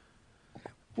Kovar.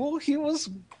 Well, he was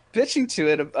bitching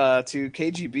to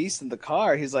KG Beast in the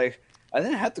car. He's like, "I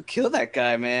didn't have to kill that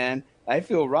guy, man. I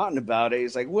feel rotten about it."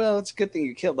 He's like, "Well, it's a good thing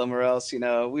you killed him, or else, we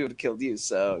would have killed you,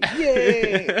 so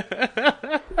yay!"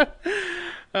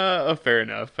 Fair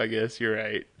enough, I guess. You're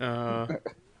right.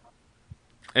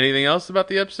 Anything else about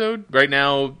the episode? Right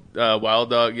now, Wild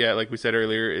Dog, like we said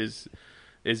earlier, is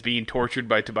being tortured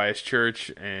by Tobias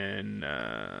Church, and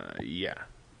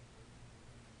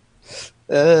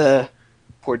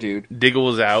poor dude.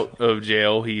 Diggle's out of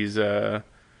jail. He's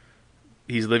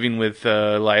living with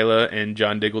Lila and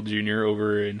John Diggle Jr.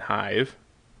 over in Hive,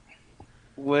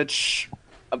 which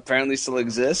apparently still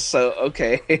exists. So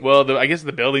okay. Well, I guess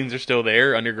the buildings are still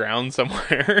there underground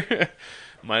somewhere.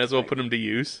 Might as well put them to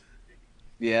use.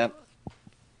 Yeah.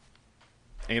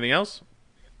 Anything else?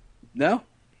 No.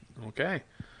 Okay.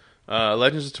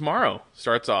 Legends of Tomorrow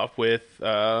starts off with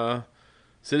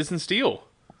Citizen Steel.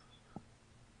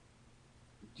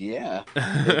 Yeah,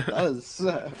 it does.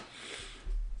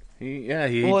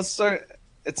 Well,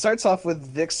 it starts off with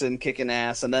Vixen kicking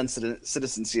ass, and then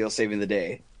Citizen Steel saving the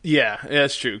day. Yeah,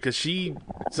 that's true, because she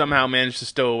somehow managed to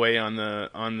stow away on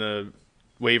the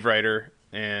Wave Rider,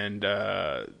 and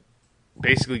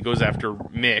basically goes after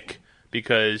Mick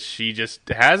because she just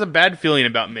has a bad feeling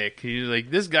about Mick. He's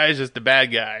like, this guy's just a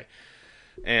bad guy,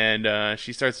 and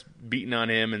she starts beating on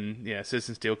him, and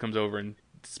Citizen Steel comes over and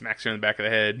smacks her in the back of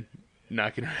the head,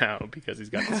 knocking her out because he's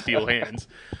got the steel hands.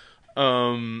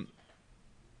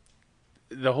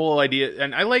 The whole idea,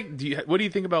 and I like. What do you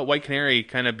think about White Canary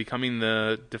kind of becoming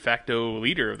the de facto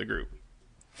leader of the group?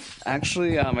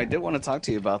 Actually, I did want to talk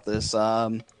to you about this.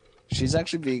 She's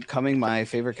actually becoming my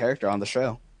favorite character on the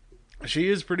show. She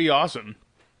is pretty awesome,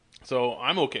 so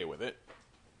I'm okay with it.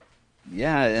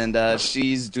 Yeah, and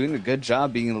she's doing a good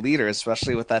job being a leader,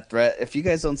 especially with that threat. If you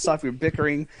guys don't stop your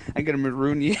bickering, I'm going to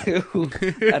maroon you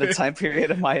at a time period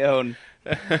of my own.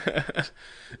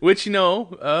 Which,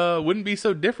 wouldn't be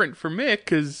so different for Mick,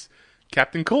 because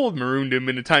Captain Cold marooned him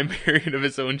in a time period of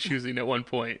his own choosing at one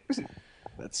point.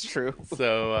 That's true.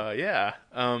 So,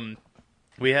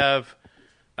 we have,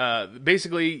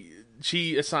 basically,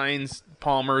 she assigns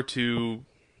Palmer to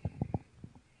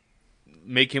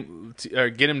make him,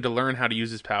 get him to learn how to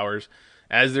use his powers.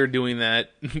 As they're doing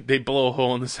that, they blow a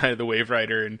hole in the side of the Wave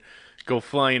Rider and go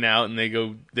flying out, and they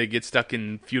get stuck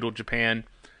in feudal Japan.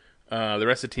 The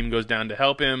rest of the team goes down to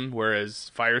help him,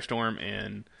 whereas Firestorm,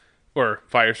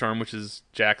 which is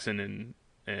Jackson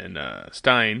and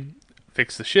Stein,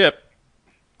 fix the ship.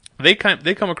 They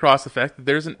come across the fact that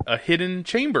there's a hidden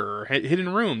chamber or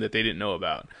hidden room that they didn't know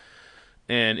about,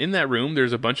 and in that room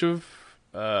there's a bunch of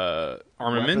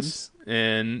armaments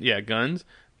and guns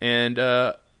and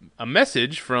a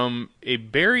message from a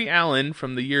Barry Allen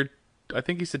from the year, I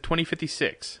think he said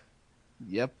 2056.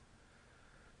 Yep.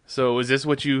 So is this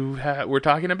what you were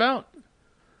talking about?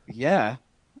 Yeah,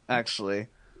 actually.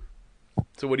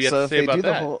 So what do you have to say about that? So if they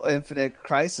do the whole Infinite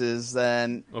Crisis,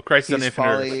 then... Well, Crisis on Infinite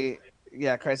Earths.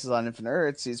 Yeah, Crisis on Infinite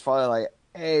Earths. He's probably like,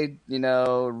 hey,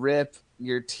 Rip,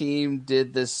 your team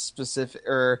did this specific...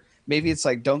 Or maybe it's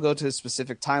like, don't go to a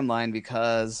specific timeline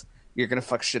because you're going to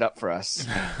fuck shit up for us.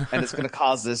 And it's going to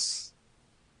cause this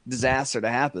disaster to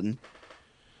happen.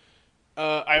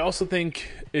 I also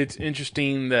think it's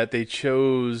interesting that they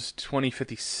chose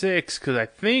 2056 because I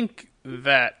think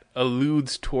that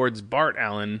alludes towards Bart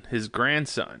Allen, his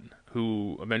grandson,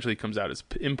 who eventually comes out as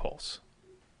Impulse.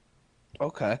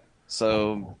 Okay.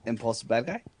 So, Impulse is a bad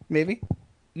guy? Maybe?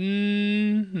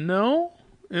 No.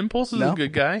 Impulse is a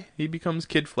good guy. He becomes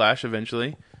Kid Flash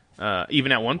eventually.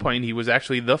 Even at one point, he was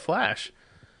actually the Flash.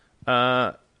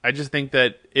 I just think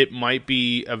that it might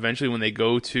be eventually when they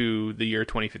go to the year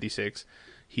 2056,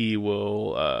 he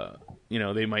will,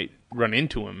 they might run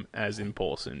into him as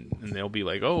Impulse, and they'll be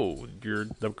like, oh, you're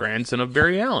the grandson of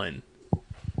Barry Allen.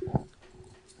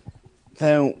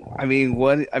 Then,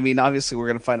 obviously we're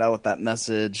going to find out what that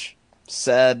message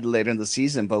said later in the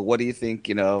season, but what do you think,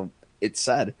 it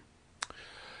said?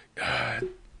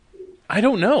 I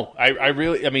don't know. I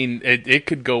really, I mean, it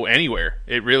could go anywhere.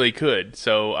 It really could.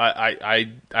 So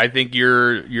I think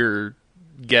your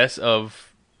guess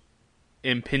of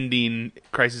impending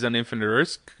Crisis on Infinite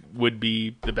Earths would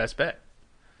be the best bet.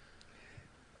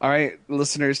 All right,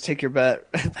 listeners, take your bet.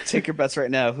 Take your bets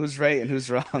right now. Who's right and who's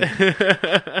wrong?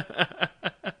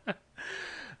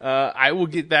 I will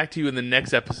get back to you in the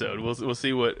next episode. We'll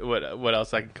see what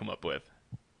else I can come up with.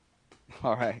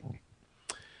 All right.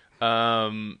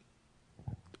 How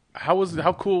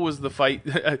cool was the fight?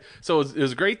 So it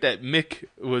was great that Mick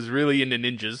was really into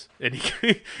ninjas, and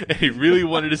he really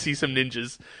wanted to see some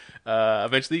ninjas.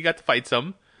 Eventually, he got to fight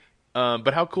some.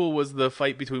 But how cool was the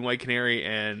fight between White Canary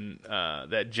and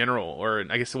that general? Or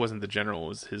I guess it wasn't the general; it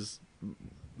was his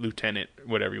lieutenant,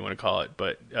 whatever you want to call it.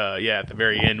 But yeah, at the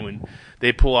very end, when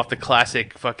they pull off the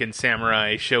classic fucking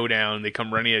samurai showdown, they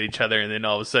come running at each other, and then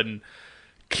all of a sudden,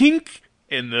 kink,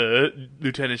 and the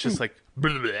lieutenant's just like,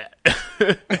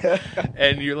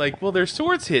 and you're like, well, their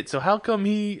swords hit, so how come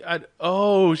she had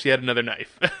another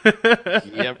knife.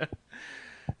 Yep.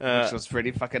 Which was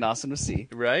pretty fucking awesome to see.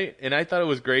 Right? And I thought it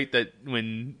was great that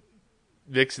when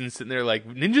Vixen's sitting there like,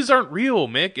 ninjas aren't real,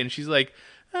 Mick, and she's like,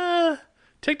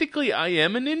 technically I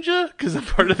am a ninja because I'm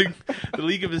part of the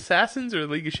League of Assassins or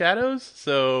the League of Shadows,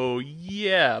 so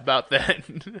yeah, about that.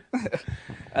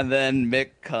 And then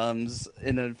Mick comes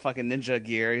in a fucking ninja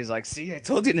gear. He's like, see, I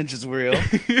told you ninjas were real.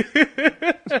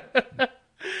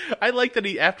 I like that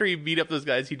after he beat up those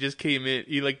guys, he just came in,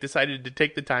 he like decided to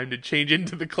take the time to change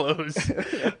into the clothes.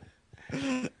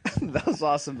 That was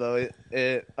awesome though.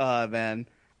 Man,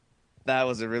 that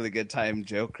was a really good time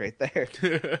joke right there.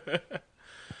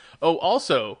 Oh,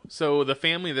 also, so the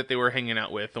family that they were hanging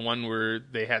out with, the one where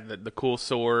they had the cool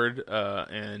sword,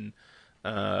 and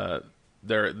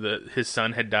his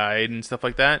son had died and stuff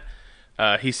like that.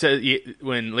 He said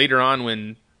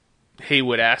when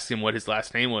Haywood asked him what his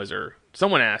last name was, or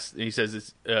someone asked, and he says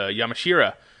it's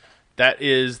Yamashira. That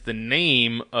is the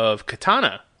name of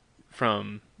Katana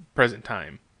from Present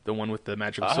Time, the one with the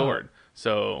magical sword.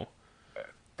 So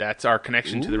that's our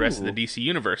connection to the rest of the DC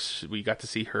universe. We got to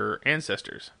see her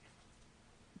ancestors.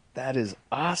 That is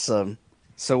awesome.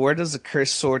 So where does the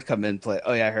cursed sword come in play?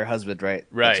 Oh yeah, her husband, right?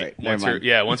 Right. That's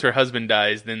right. Once her husband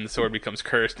dies, then the sword becomes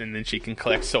cursed, and then she can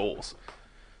collect souls.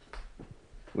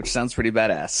 Which sounds pretty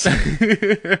badass.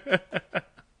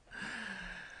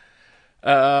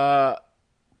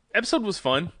 Episode was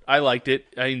fun. I liked it.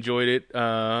 I enjoyed it.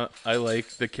 I like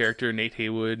the character Nate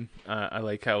Haywood. I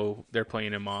like how they're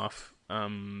playing him off.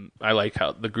 I like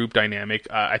how the group dynamic.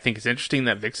 I think it's interesting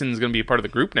that Vixen is going to be a part of the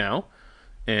group now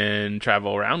and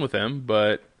travel around with them.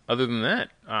 But other than that,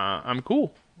 I'm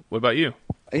cool. What about you?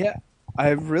 Yeah, I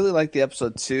really liked the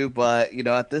episode too. But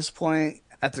at this point,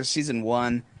 after season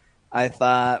 1, I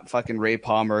thought fucking Ray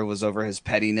Palmer was over his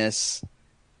pettiness.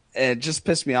 It just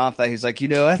pissed me off that he's like,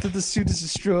 after the suit is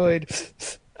destroyed,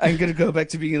 I'm going to go back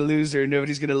to being a loser.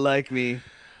 Nobody's going to like me.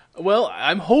 Well,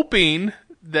 I'm hoping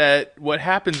that what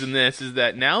happens in this is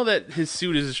that now that his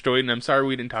suit is destroyed, and I'm sorry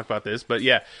we didn't talk about this, but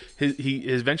yeah,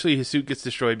 eventually his suit gets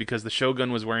destroyed because the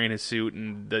Shogun was wearing his suit,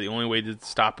 and the only way to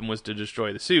stop him was to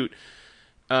destroy the suit.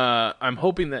 I'm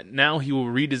hoping that now he will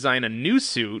redesign a new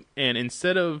suit, and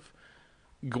instead of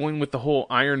going with the whole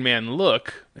Iron Man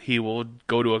look, he will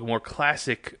go to a more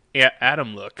classic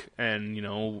Atom look, and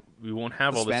we won't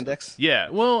have all spandex? This. Yeah,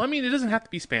 well, I mean, it doesn't have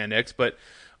to be spandex, but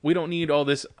we don't need all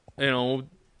this,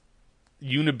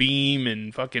 unibeam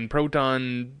and fucking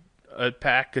proton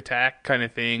pack attack kind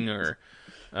of thing, or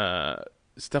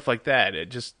stuff like that. It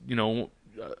just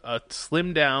a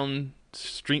slim down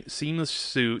seamless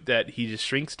suit that he just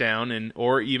shrinks down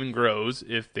or even grows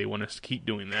if they want to keep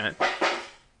doing that.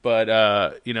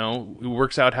 But, he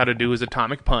works out how to do his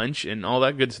atomic punch and all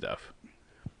that good stuff.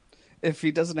 If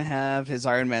he doesn't have his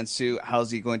Iron Man suit, how's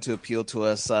he going to appeal to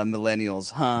us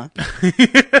millennials, huh?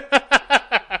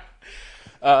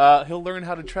 He'll learn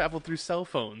how to travel through cell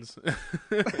phones.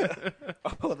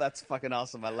 Oh, that's fucking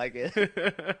awesome. I like it.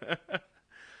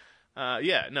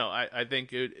 I think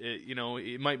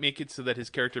it might make it so that his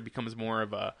character becomes more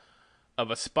of a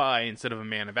spy instead of a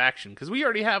man of action, because we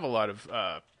already have a lot of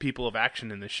people of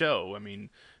action in the show. I mean,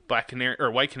 White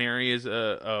Canary is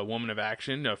a woman of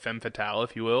action, a femme fatale,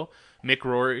 if you will. Mick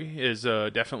Rory is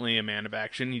definitely a man of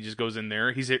action. He just goes in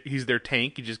there. He's their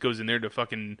tank. He just goes in there to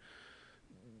fucking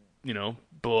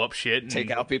blow up shit and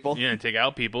take out people. Yeah, take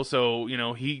out people. So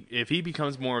if he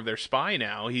becomes more of their spy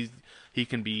now, he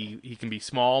can be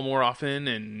small more often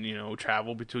and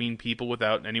travel between people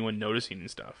without anyone noticing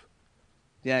and stuff.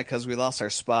 Yeah, because we lost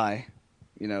our spy,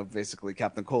 basically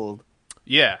Captain Cold.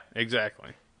 Yeah,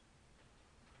 exactly.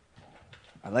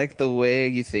 I like the way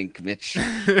you think, Mitch.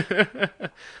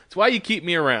 It's why you keep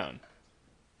me around.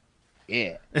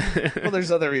 Yeah. Well,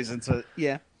 there's other reasons, but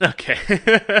yeah. Okay.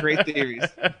 Great theories.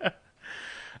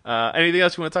 Anything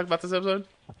else you want to talk about this episode?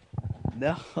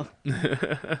 No.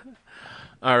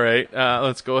 All right.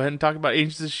 Let's go ahead and talk about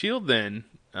Agents of S.H.I.E.L.D. then.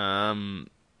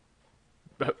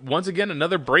 Once again,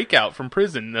 another breakout from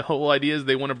prison. The whole idea is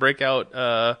they want to break out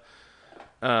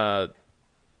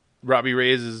Robbie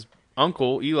Reyes'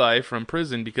 uncle, Eli, from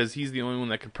prison because he's the only one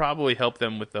that could probably help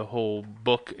them with the whole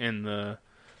book and the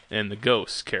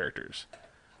ghost characters.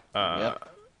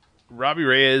 Robbie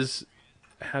Reyes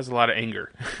has a lot of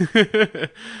anger.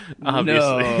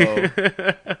 Obviously.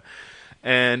 No.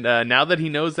 And now that he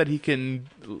knows that he can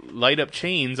light up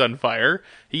chains on fire,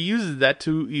 he uses that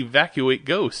to evacuate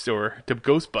ghosts, or to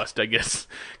ghost bust, I guess.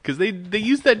 Because they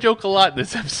used that joke a lot in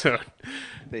this episode.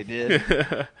 They did.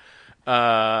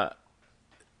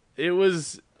 It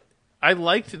was... I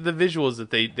liked the visuals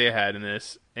that they had in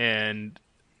this, and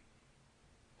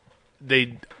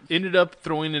they ended up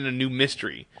throwing in a new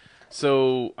mystery.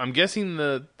 So I'm guessing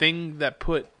the thing that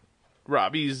put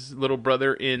Robbie's little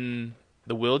brother in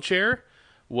the wheelchair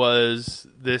was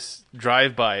this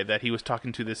drive-by that he was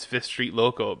talking to this Fifth Street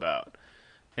loco about.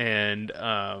 And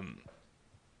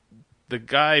the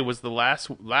guy was the last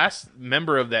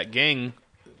member of that gang,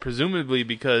 presumably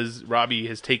because Robbie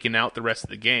has taken out the rest of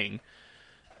the gang.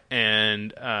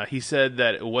 And he said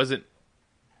that it wasn't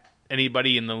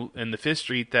anybody in the Fifth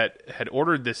Street that had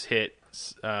ordered this hit.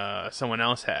 Someone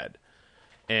else had.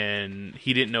 And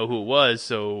he didn't know who it was,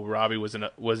 so Robbie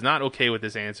was not okay with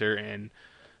this answer and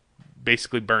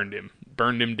basically burned him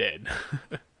dead.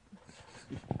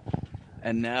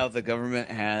 And now the government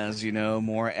has,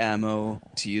 more ammo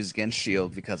to use against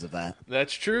S.H.I.E.L.D. because of that.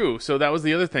 That's true. So that was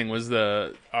the other thing, was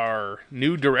our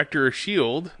new director of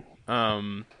S.H.I.E.L.D.,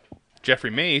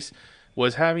 Jeffrey Mace,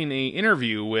 was having an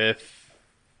interview with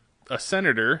a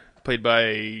senator played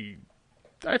by,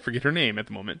 I forget her name at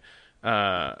the moment,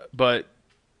 but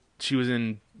she was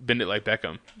in Bend It Like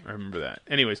Beckham. I remember that.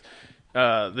 Anyways,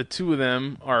 the two of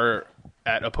them are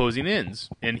at opposing ends.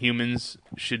 Inhumans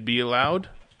should be allowed,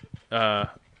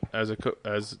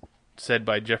 as said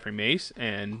by Jeffrey Mace,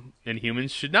 and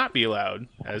Inhumans should not be allowed,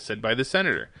 as said by the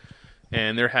senator.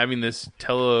 And they're having this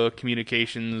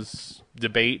telecommunications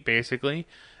debate, basically,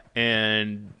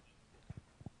 and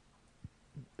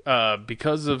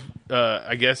because of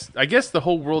I guess the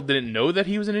whole world didn't know that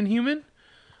he was an Inhuman.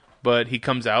 But he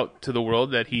comes out to the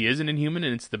world that he is an Inhuman,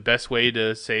 and it's the best way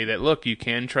to say that, look, you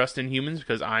can trust Inhumans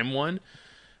because I'm one.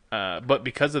 But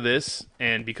because of this,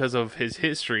 and because of his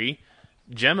history,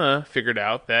 Gemma figured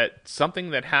out that something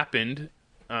that happened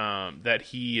that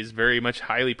he is very much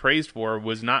highly praised for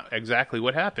was not exactly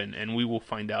what happened. And we will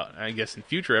find out, I guess, in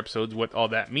future episodes what all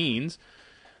that means.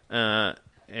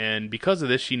 And because of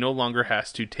this, she no longer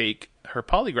has to take her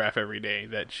polygraph every day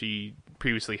that she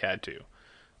previously had to.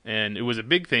 And it was a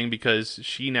big thing because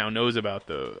she now knows about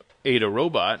the Ada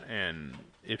robot, and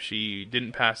if she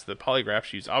didn't pass the polygraph,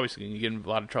 she's obviously going to get in a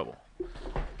lot of trouble.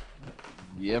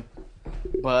 Yep.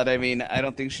 But, I mean, I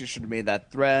don't think she should have made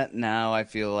that threat. Now I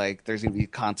feel like there's going to be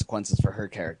consequences for her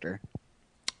character.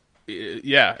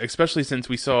 Yeah, especially since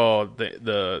we saw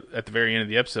the at the very end of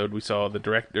the episode, we saw the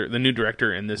new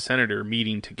director, and the senator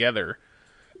meeting together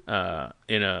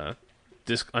in a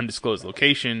undisclosed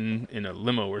location in a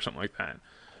limo or something like that.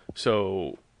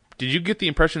 So, did you get the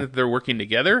impression that they're working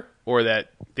together, or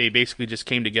that they basically just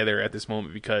came together at this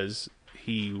moment because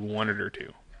he wanted her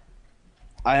to?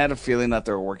 I had a feeling that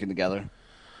they were working together.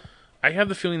 I have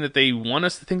the feeling that they want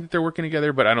us to think that they're working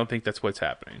together, but I don't think that's what's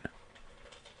happening.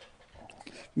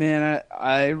 Man,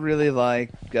 I really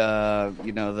like,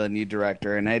 the new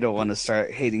director, and I don't want to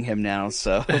start hating him now,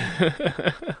 so...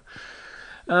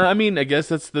 I mean, I guess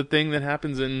that's the thing that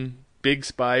happens in big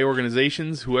spy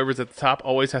organizations. Whoever's at the top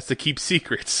always has to keep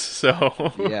secrets,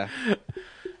 so... Yeah.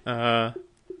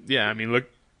 Yeah, I mean, look,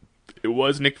 it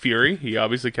was Nick Fury. He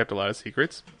obviously kept a lot of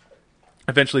secrets.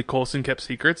 Eventually, Coulson kept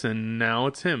secrets, and now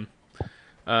it's him.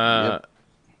 Yep.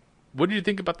 What did you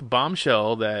think about the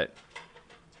bombshell that...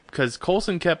 Because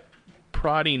Coulson kept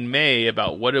prodding May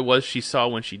about what it was she saw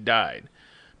when she died.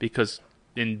 Because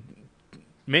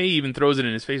May even throws it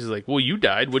in his face. He's like, well, you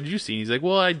died. What did you see? And he's like,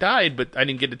 well, I died, but I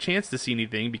didn't get a chance to see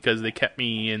anything because they kept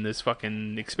me in this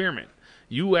fucking experiment.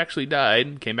 You actually died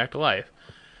and came back to life.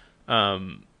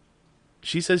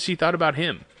 She says she thought about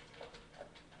him.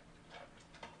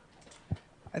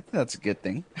 I think that's a good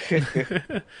thing.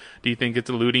 Do you think it's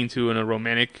alluding to a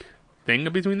romantic thing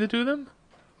between the two of them?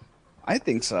 I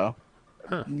think so.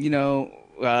 Huh.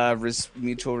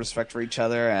 Mutual respect for each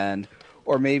other, and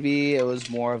Or maybe it was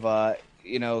more of a,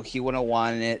 he wouldn't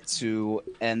want it to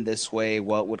end this way.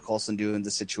 What would Coulson do in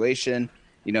the situation?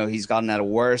 He's gotten out of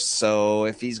worse. So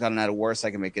if he's gotten out of worse,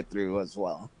 I can make it through as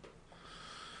well.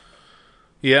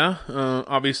 Yeah,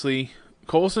 obviously,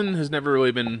 Coulson has never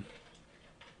really been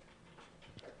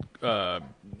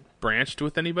branched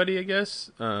with anybody, I guess.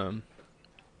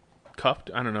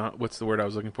 Cuffed? I don't know what's the word I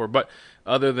was looking for. But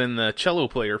other than the cello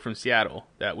player from Seattle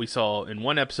that we saw in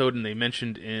one episode and they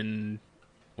mentioned in,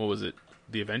 what was it,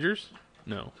 The Avengers?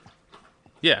 No.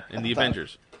 Yeah, in The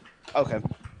Avengers. Okay.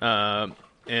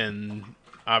 And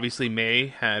obviously May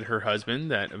had her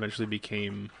husband that eventually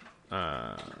became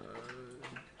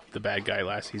the bad guy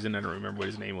last season. I don't remember what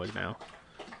his name was now.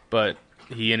 But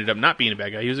he ended up not being a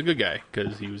bad guy. He was a good guy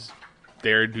because he was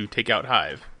there to take out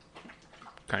Hive.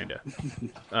 Kind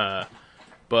of.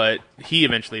 But he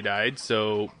eventually died,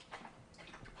 so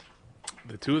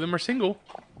the two of them are single.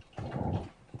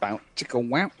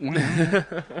 Could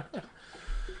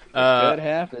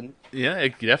happen. Yeah,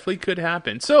 it definitely could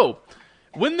happen. So,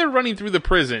 when they're running through the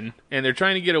prison and they're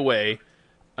trying to get away,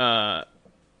 I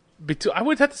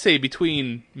would have to say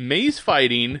between May's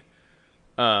fighting,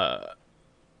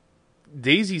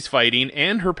 Daisy's fighting,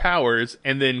 and her powers,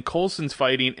 and then Coulson's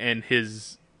fighting and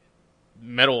his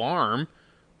metal arm,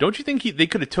 don't you think they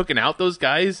could have taken out those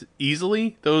guys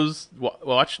easily, those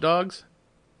watchdogs?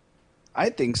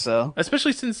 I think so.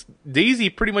 Especially since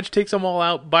Daisy pretty much takes them all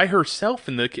out by herself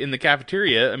in the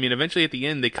cafeteria. I mean, eventually at the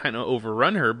end they kind of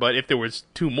overrun her, but if there was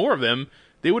two more of them,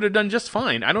 they would have done just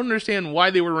fine. I don't understand why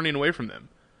they were running away from them.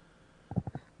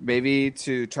 Maybe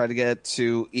to try to get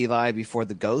to Eli before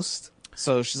the ghost.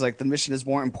 So she's like, the mission is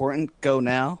more important. Go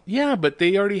now. Yeah, but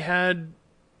they already had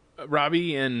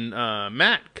Robbie and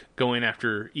Mac going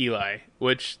after Eli,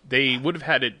 which they would have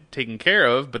had it taken care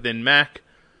of, but then Mac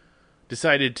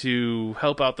decided to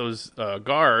help out those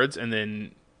guards, and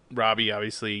then Robbie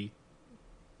obviously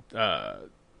had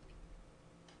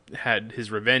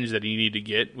his revenge that he needed to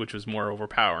get, which was more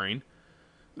overpowering.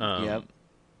 Yep.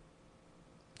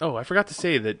 Oh, I forgot to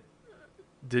say that.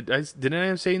 Didn't I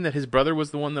end up saying that his brother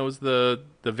was the one that was the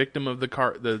victim of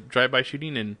the drive-by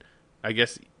shooting, and I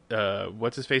guess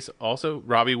what's his face also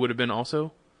Robbie would have been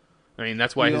also. I mean,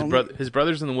 that's why his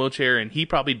brother's in the wheelchair, and he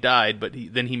probably died, but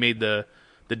then he made the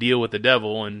deal with the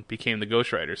devil and became the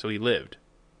Ghost Rider, so he lived.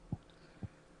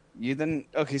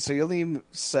 So you only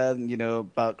said,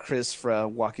 about Chris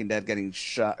from Walking Dead getting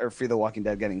shot, or Fear the Walking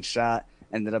Dead getting shot,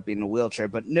 ended up being in a wheelchair,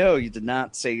 but no, you did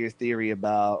not say your theory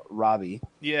about Robbie.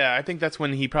 Yeah, I think that's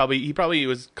when he probably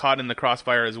was caught in the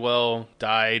crossfire as well,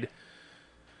 died,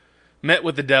 met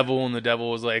with the devil, and the devil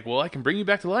was like, well, I can bring you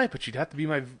back to life, but you'd have to be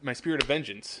my spirit of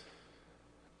vengeance.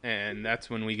 And that's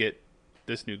when we get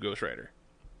this new Ghost Rider.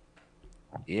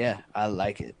 Yeah, I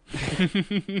like it.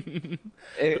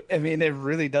 It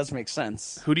really does make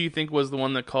sense. Who do you think was the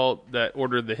one that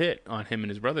ordered the hit on him and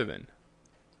his brother then?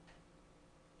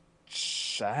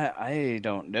 I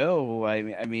don't know.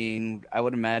 I mean, I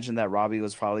would imagine that Robbie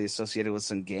was probably associated with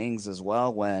some gangs as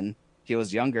well when he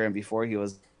was younger and before he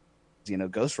was,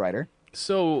 Ghost Rider.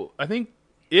 So I think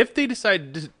if they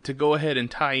decided to go ahead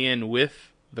and tie in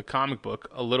with the comic book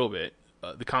a little bit,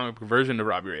 the comic book version of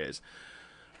Robbie Reyes,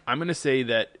 I'm going to say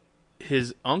that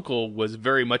his uncle was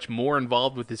very much more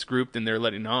involved with this group than they're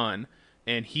letting on,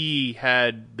 and he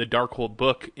had the Darkhold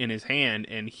book in his hand,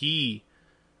 and he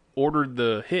ordered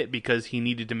the hit because he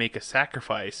needed to make a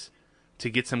sacrifice to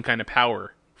get some kind of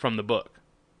power from the book.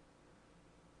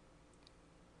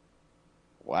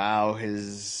 Wow,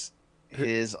 his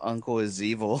uncle is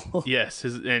evil. Yes,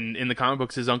 and in the comic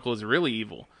books, his uncle is really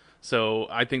evil. So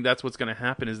I think that's what's going to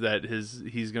happen is that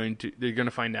they're going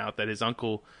to find out that his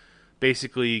uncle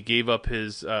basically gave up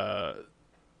his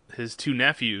two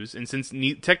nephews, and since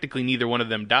technically neither one of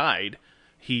them died,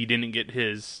 he didn't get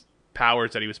his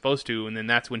powers that he was supposed to, and then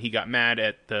that's when he got mad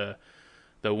at the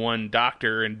one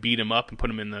doctor and beat him up and put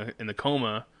him in the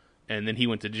coma, and then he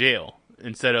went to jail.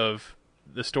 Instead of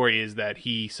the story is that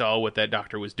he saw what that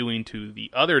doctor was doing to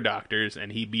the other doctors,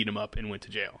 and he beat him up and went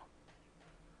to jail.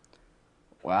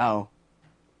 Wow.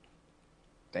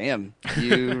 Damn.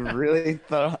 You really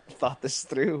thought this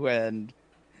through, and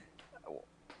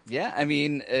yeah, I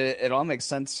mean, it all makes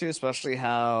sense too, especially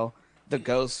how the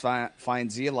ghost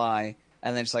finds Eli,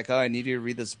 and then it's like, oh, I need you to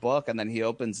read this book, and then he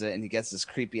opens it, and he gets this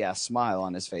creepy-ass smile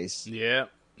on his face. Yeah.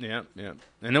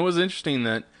 And it was interesting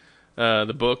that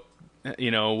the book,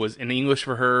 was in English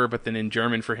for her, but then in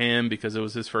German for him, because it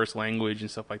was his first language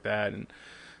and stuff like that, and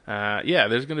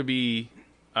there's going to be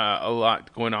a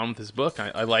lot going on with this book.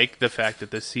 I like the fact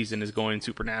that this season is going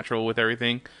supernatural with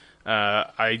everything.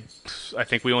 I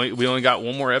think we only got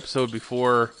one more episode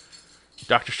before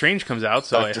Doctor Strange comes out,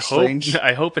 so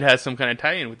I hope it has some kind of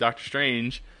tie-in with Doctor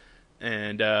Strange,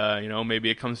 and maybe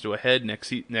it comes to a head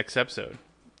next episode.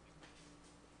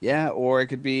 Yeah, or it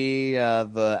could be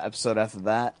the episode after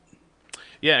that.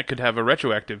 Yeah, it could have a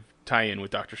retroactive tie-in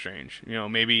with Doctor Strange.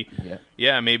 Maybe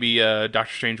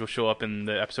Doctor Strange will show up in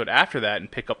the episode after that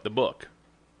and pick up the book.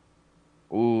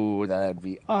 Ooh, that'd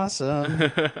be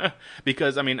awesome.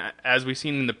 Because, as we've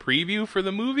seen in the preview for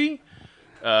the movie,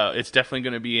 it's definitely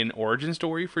going to be an origin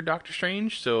story for Doctor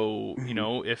Strange. So,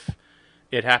 if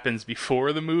it happens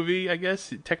before the movie, I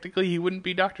guess, technically he wouldn't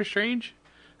be Doctor Strange.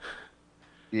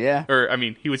 Yeah. Or,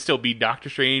 he would still be Doctor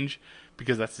Strange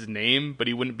because that's his name, but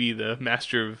he wouldn't be the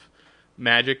master of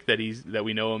magic that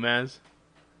we know him as.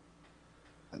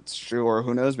 That's true, or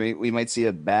who knows? We might see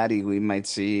a baddie. We might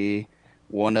see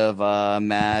one of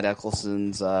Mad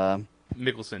Eccleston's... Mad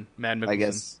Mikkelsen. I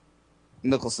guess.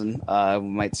 Mikkelsen. We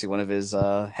might see one of his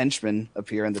henchmen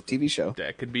appear in the TV show.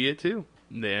 That could be it, too.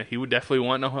 Yeah, he would definitely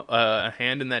want a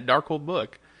hand in that Darkhold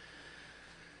book.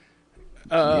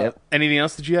 Yep. Anything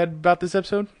else that you had about this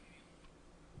episode?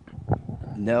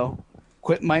 No.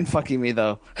 Quit mind-fucking me,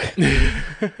 though.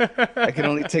 I can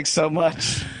only take so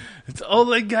much. It's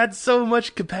only got so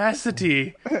much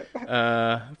capacity.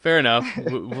 Fair enough.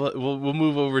 We'll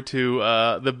move over to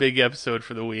the big episode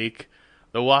for the week,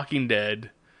 The Walking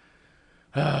Dead.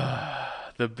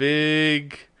 The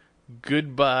big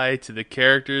goodbye to the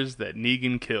characters that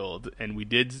Negan killed, and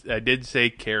I did say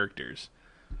characters.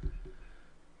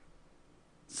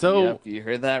 So, yep, you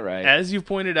heard that right. As you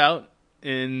pointed out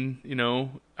in,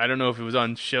 I don't know if it was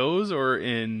on shows or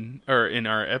in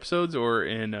our episodes or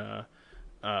in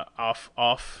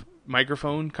off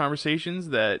microphone conversations,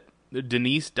 that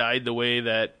Denise died the way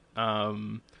that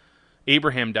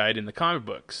Abraham died in the comic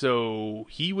book. So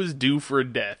he was due for a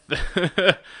death.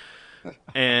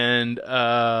 And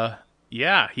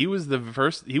he was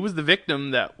the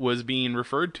victim that was being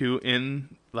referred to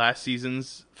in last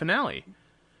season's finale.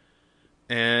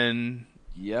 And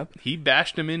yep, he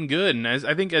bashed him in good. And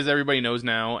I think as everybody knows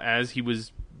now, as he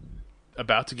was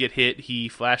about to get hit, he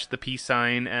flashed the peace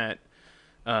sign at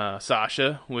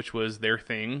Sasha, which was their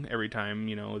thing. Every time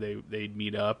they'd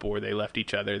meet up or they left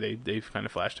each other, they kind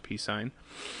of flashed a peace sign.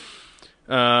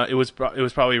 It was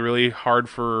probably really hard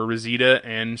for Rosita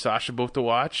and Sasha both to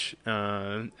watch.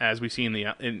 As we see in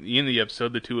the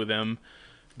episode, the two of them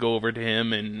go over to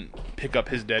him and pick up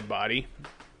his dead body.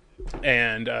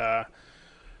 And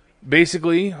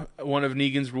basically, one of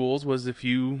Negan's rules was if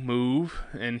you move,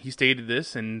 and he stated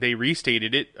this, and they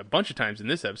restated it a bunch of times in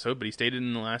this episode, but he stated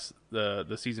in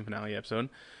the season finale episode,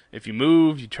 if you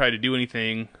move, you try to do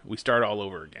anything, we start all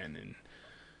over again. And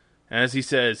as he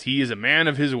says, he is a man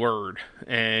of his word.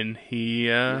 And he,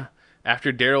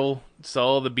 after Daryl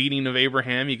saw the beating of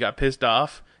Abraham, he got pissed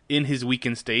off in his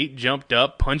weakened state, jumped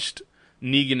up, punched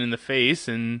Negan in the face,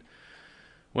 and,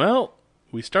 well,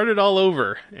 we started all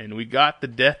over, and we got the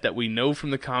death that we know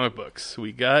from the comic books.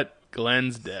 We got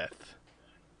Glenn's death.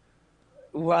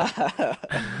 Wow.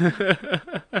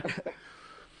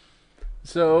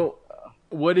 So,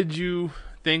 what did you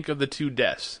think of the two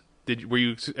deaths? Were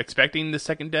you expecting the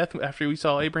second death after we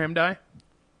saw Abraham die?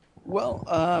 Well,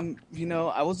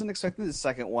 I wasn't expecting the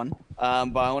second one,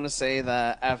 but I want to say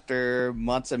that after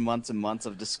months and months and months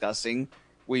of discussing,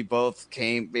 we both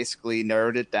basically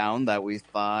narrowed it down that we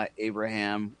thought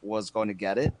Abraham was going to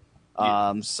get it.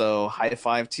 Yeah. So high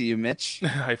five to you, Mitch.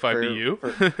 High five to you.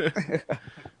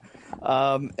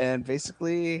 And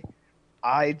basically,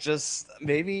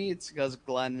 maybe it's because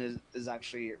Glenn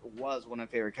was one of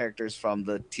my favorite characters from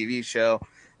the TV show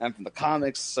and from the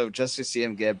comics. So just to see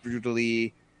him get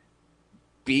brutally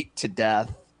beat to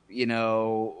death,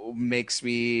 makes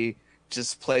me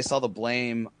just place all the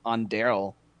blame on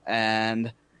Daryl.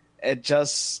 And it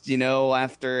just,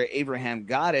 after Abraham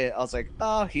got it, I was like,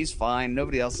 oh, he's fine.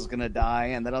 Nobody else is going to die.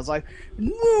 And then I was like,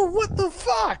 no, what the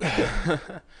fuck?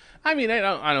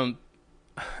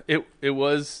 It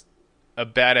was a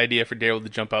bad idea for Daryl to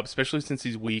jump up, especially since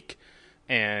he's weak.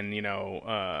 And,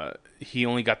 he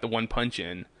only got the one punch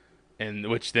in, and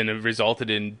which then resulted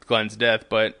in Glenn's death.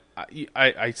 But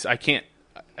I can't,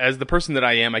 as the person that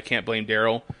I am, I can't blame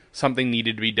Daryl. Something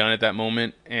needed to be done at that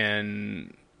moment,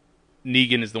 and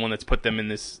Negan is the one that's put them in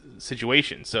this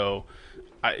situation. So,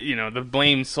 the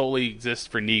blame solely exists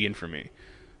for Negan for me.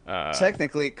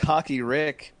 Technically, Cocky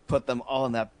Rick put them all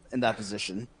in that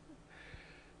position.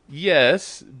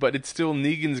 Yes, but it's still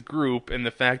Negan's group, and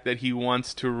the fact that he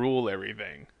wants to rule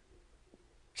everything.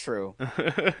 True.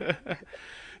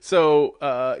 So,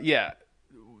 the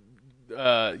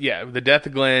death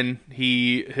of Glenn.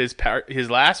 His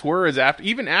last words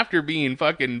after being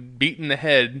fucking beaten in the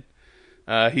head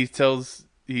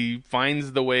He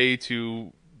finds the way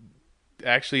to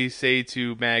actually say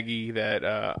to Maggie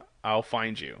that I'll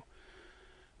find you,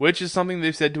 which is something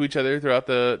they've said to each other throughout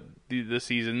the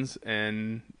seasons,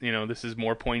 and this is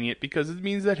more poignant because it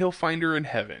means that he'll find her in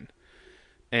heaven.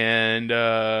 And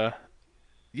I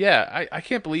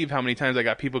can't believe how many times I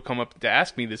got people come up to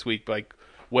ask me this week, like,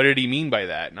 what did he mean by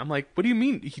that? And I'm like, what do you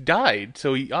mean? He died,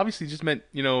 so he obviously just meant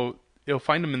he'll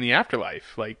find him in the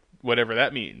afterlife, like whatever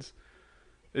that means.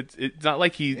 It's not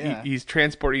like he's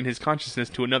transporting his consciousness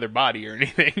to another body or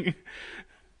anything.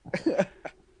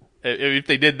 If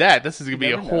they did that, this is going to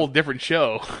be a whole different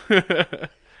show.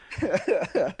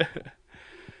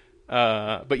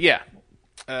 But yeah,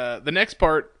 the next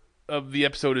part of the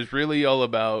episode is really all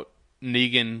about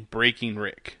Negan breaking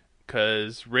Rick,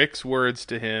 because Rick's words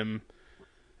to him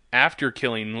after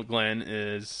killing Glenn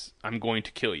is, "I'm going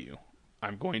to kill you.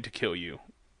 I'm going to kill you.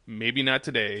 Maybe not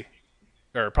today,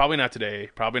 or probably not today,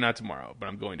 probably not tomorrow, but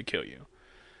I'm going to kill you."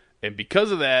 And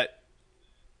because of that,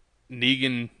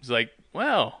 Negan's like,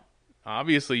 well,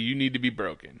 obviously you need to be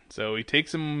broken. So he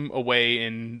takes him away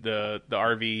in the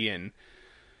RV and,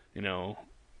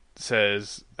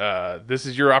 says, this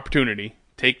is your opportunity.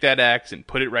 Take that axe and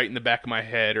put it right in the back of my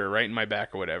head or right in my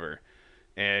back or whatever.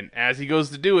 And as he goes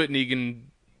to do it, Negan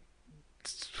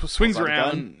swings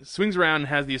around and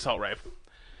has the assault rifle.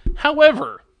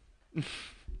 However,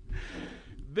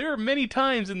 there are many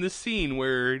times in this scene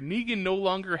where Negan no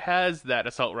longer has that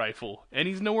assault rifle, and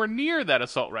he's nowhere near that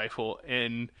assault rifle,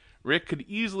 and Rick could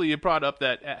easily have brought up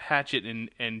that hatchet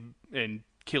and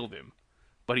killed him,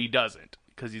 but he doesn't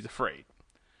because he's afraid.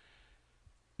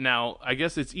 Now, I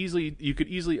guess you could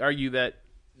easily argue that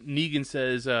Negan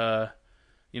says,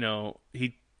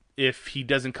 if he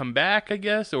doesn't come back, I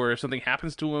guess, or if something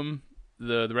happens to him,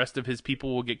 the rest of his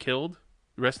people will get killed.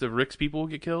 The rest of Rick's people will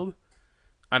get killed.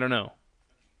 I don't know.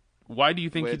 Why do you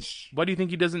think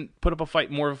he doesn't put up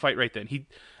more of a fight right then?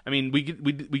 We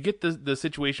get the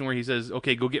situation where he says,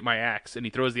 "Okay, go get my axe," and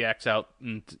he throws the axe out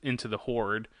into the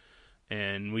horde,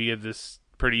 and we have this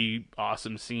pretty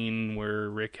awesome scene where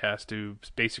Rick has to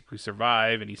basically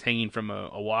survive, and he's hanging from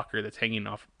a walker that's hanging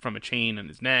off from a chain on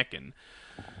his neck, and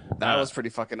that was pretty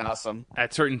fucking awesome.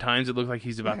 At certain times, it looked like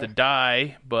he's about to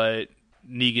die, but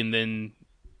Negan then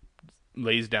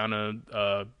lays down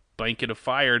a blanket of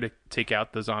fire to take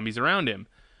out the zombies around him.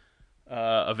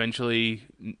 Eventually,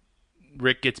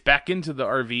 Rick gets back into the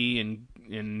RV,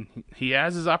 and he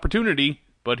has his opportunity,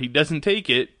 but he doesn't take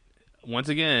it once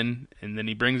again, and then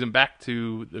he brings him back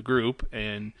to the group,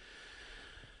 and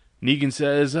Negan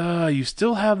says, you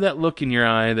still have that look in your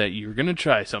eye that you're going to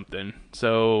try something.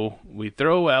 So we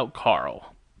throw out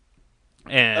Carl.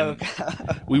 And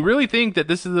we really think that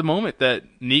this is the moment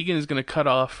that Negan is going to cut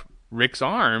off Rick's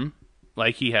arm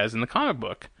like he has in the comic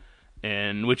book,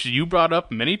 and which you brought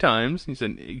up many times. He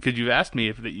said, because you've asked me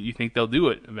if you think they'll do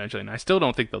it eventually, and I still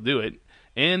don't think they'll do it,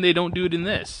 and they don't do it in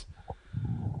this.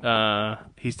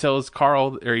 He tells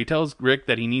Rick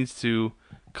that he needs to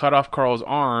cut off Carl's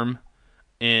arm,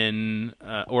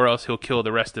 or else he'll kill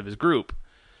the rest of his group.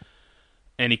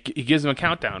 And he gives him a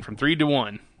countdown from 3 to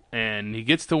 1. And he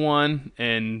gets to 1,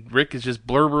 and Rick is just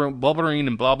blubbering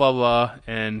and blah, blah, blah.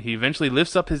 And he eventually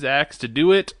lifts up his axe to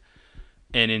do it.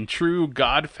 And in true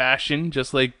God fashion,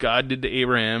 just like God did to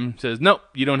Abraham, says, "Nope,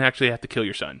 you don't actually have to kill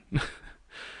your son."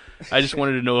 I just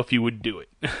wanted to know if you would do it.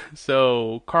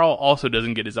 So Carl also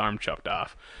doesn't get his arm chopped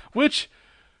off, which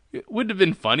would have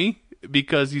been funny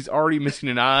because he's already missing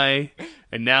an eye,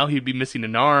 and now he'd be missing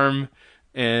an arm.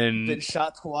 And been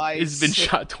shot twice. It's been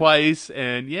shot twice,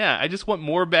 and yeah, I just want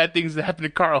more bad things to happen to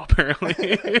Carl,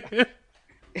 apparently.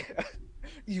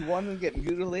 You want to get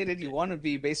mutilated? You want to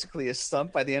be basically a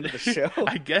stump by the end of the show?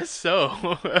 I guess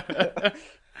so.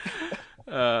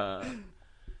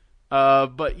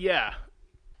 But yeah.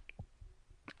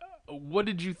 What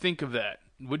did you think of that?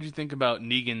 What did you think about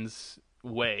Negan's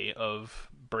way of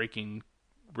breaking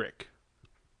Rick?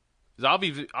 It's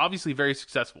obviously very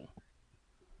successful.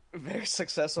 Very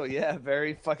successful, yeah.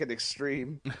 Very fucking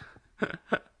extreme.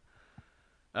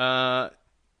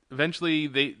 Eventually,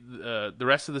 the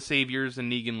rest of the Saviors and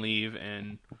Negan leave,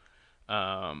 and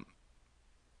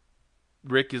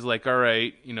Rick is like, "All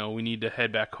right, we need to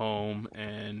head back home."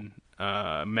 And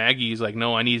Maggie's like,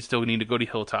 "No, still need to go to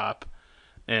Hilltop."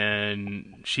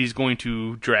 And she's going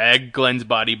to drag Glenn's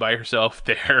body by herself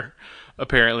there,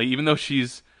 apparently, even though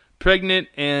she's pregnant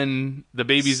and the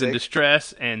baby's sick. In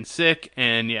distress and sick,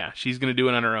 and yeah, she's going to do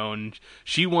it on her own.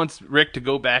 She wants Rick to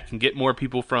go back and get more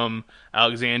people from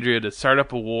Alexandria to start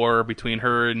up a war between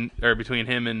between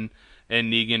him and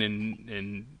Negan,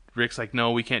 and Rick's like, "No,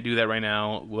 we can't do that right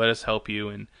now. Let us help you."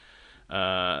 And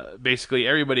Basically,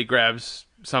 everybody grabs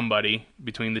somebody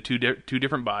between the two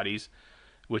different bodies,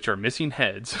 which are missing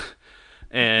heads,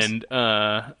 and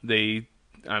they,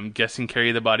 I'm guessing,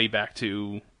 carry the body back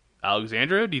to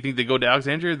Alexandria. Do you think they go to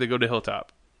Alexandria or they go to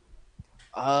Hilltop?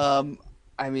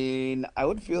 I mean, I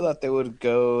would feel that they would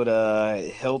go to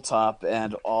Hilltop,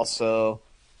 and also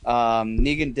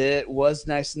Negan was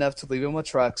nice enough to leave him with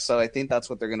trucks, so I think that's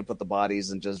what they're going to put the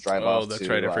bodies and just drive off to. Oh, that's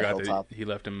right. I forgot Hilltop. That he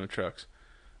left him with trucks.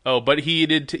 Oh, but he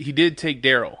did take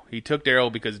Daryl. He took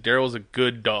Daryl because Daryl's a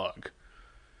good dog.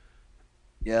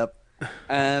 Yep.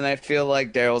 And I feel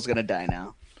like Daryl's going to die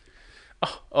now.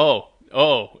 Oh,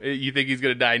 you think he's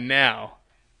going to die now?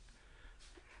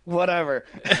 Whatever.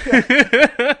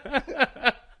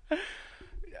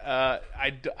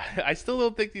 I still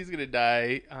don't think he's going to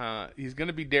die. He's going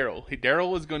to be Daryl.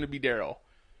 Daryl is going to be Daryl.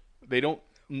 They don't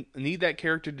need that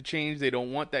character to change. They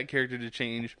don't want that character to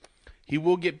change. He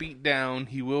will get beat down.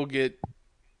 He will get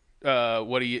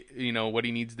what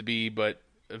he needs to be, but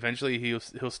eventually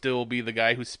he'll still be the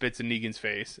guy who spits in Negan's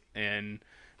face. And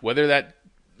whether that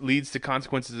leads to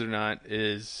consequences or not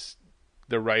is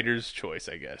the writer's choice,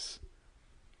 I guess.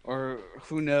 Or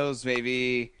who knows,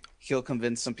 maybe he'll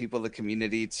convince some people in the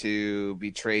community to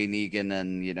betray Negan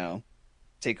and,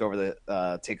 take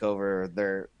over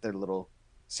their little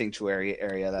sanctuary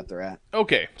area that they're at.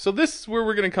 Okay, so this is where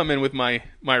we're going to come in with my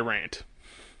rant.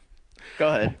 Go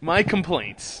ahead. My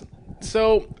complaints.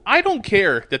 So, I don't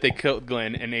care that they killed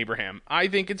Glenn and Abraham. I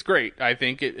think it's great. I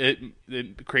think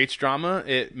it creates drama.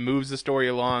 It moves the story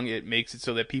along. It makes it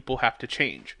so that people have to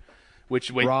change.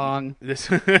 Wrong.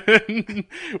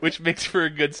 Which makes for a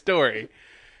good story.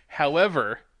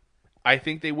 However, I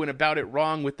think they went about it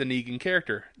wrong with the Negan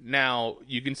character. Now,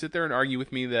 you can sit there and argue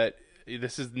with me that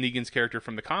this is Negan's character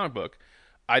from the comic book.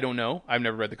 I don't know. I've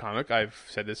never read the comic. I've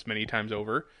said this many times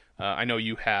over. I know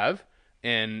you have.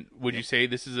 And would you say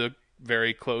this is a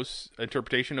very close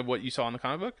interpretation of what you saw in the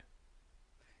comic book?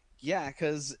 Yeah,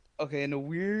 because, in a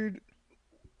weird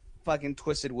fucking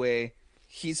twisted way,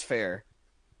 he's fair.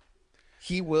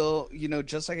 He will,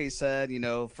 just like I said,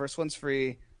 first one's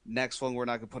free, next one we're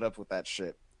not going to put up with that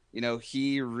shit.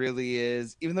 He really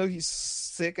is, even though he's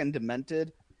sick and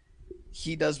demented,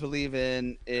 he does believe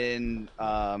in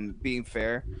being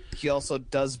fair. He also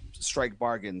does strike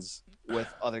bargains with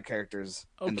other characters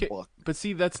in the book. But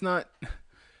see, that's not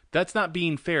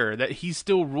being fair. That he's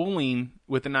still ruling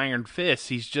with an iron fist.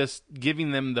 He's just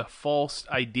giving them the false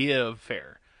idea of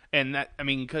fair. And that,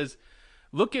 because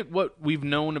look at what we've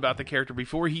known about the character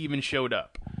before he even showed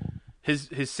up. His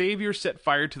savior set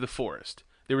fire to the forest.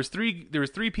 There was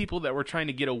three people that were trying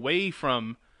to get away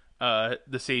from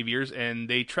the saviors, and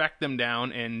they tracked them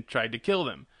down and tried to kill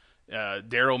them.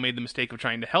 Daryl made the mistake of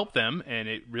trying to help them, and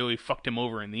it really fucked him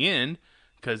over in the end.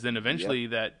 Because then eventually,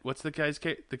 what's the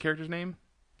character's name?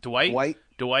 Dwight.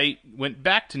 Dwight went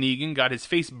back to Negan, got his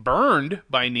face burned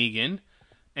by Negan,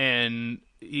 and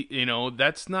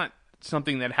that's not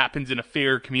something that happens in a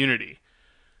fair community.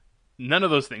 None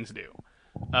of those things do.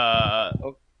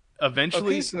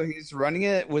 Eventually, so he's running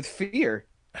it with fear.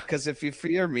 Because if you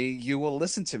fear me, you will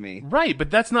listen to me. Right,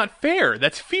 but that's not fair.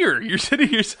 That's fear. You're sitting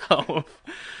yourself.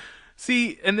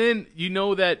 See, and then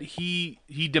that he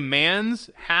demands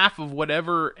half of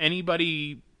whatever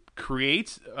anybody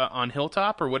creates on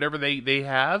Hilltop or whatever they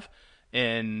have,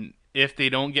 and if they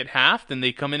don't get half, then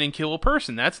they come in and kill a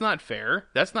person. That's not fair.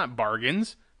 That's not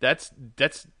bargains. That's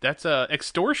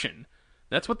extortion.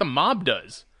 That's what the mob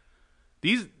does.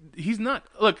 He's not.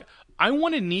 Look, I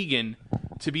wanted Negan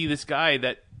to be this guy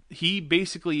that he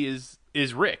basically is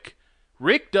Rick.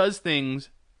 Rick does things,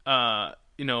 not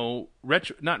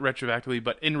retroactively,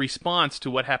 but in response to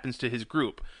what happens to his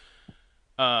group.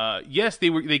 Yes,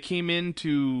 they came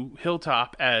into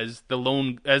Hilltop as the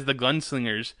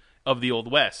gunslingers of the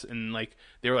Old West, and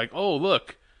they were like, oh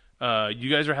look,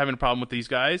 you guys are having a problem with these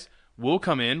guys. We'll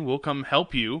come in. We'll come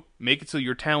help you. Make it so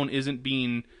your town isn't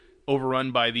being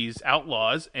overrun by these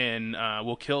outlaws, and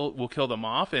we'll kill them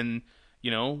off, and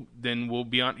then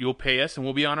you'll pay us, and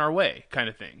we'll be on our way, kind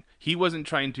of thing. He wasn't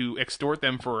trying to extort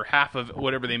them for half of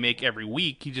whatever they make every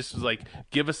week. He just was like,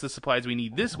 give us the supplies we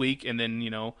need this week, and then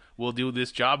we'll do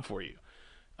this job for you.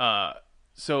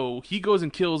 So he goes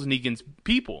and kills Negan's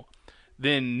people.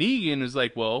 Then Negan is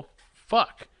like, well,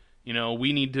 fuck,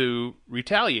 we need to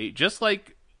retaliate, just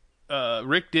like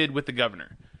Rick did with the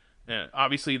governor.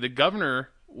 Obviously, the governor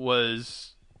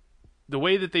was, the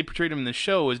way that they portrayed him in the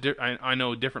show is I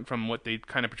know different from what they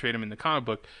kind of portrayed him in the comic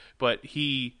book, but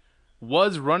he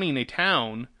was running a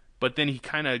town, but then he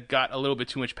kind of got a little bit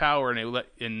too much power, and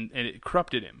it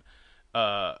corrupted him.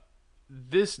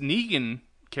 This Negan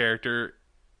character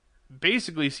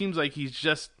basically seems like he's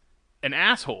just an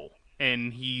asshole,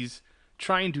 and he's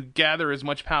trying to gather as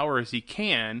much power as he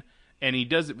can, and he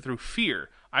does it through fear.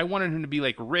 I wanted him to be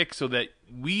like Rick, so that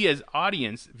we as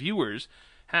audience viewers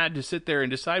had to sit there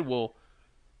and decide, well,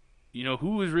 you know,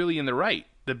 who is really in the right?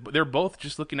 They're both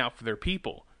just looking out for their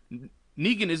people.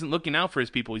 Negan isn't looking out for his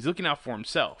people. He's looking out for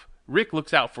himself. Rick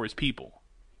looks out for his people.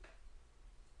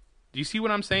 Do you see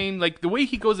what I'm saying? Like, the way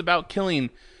he goes about killing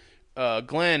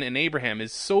Glenn and Abraham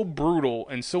is so brutal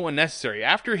and so unnecessary.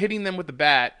 After hitting them with the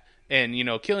bat and, you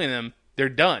know, killing them, they're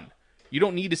done. You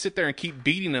don't need to sit there and keep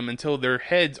beating them until their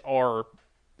heads are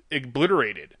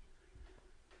obliterated.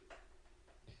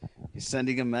 You're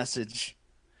sending a message.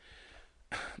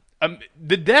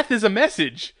 The death is a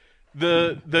message.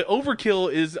 The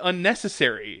overkill is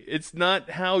unnecessary. It's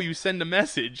not how you send a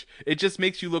message. It just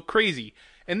makes you look crazy.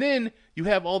 And then you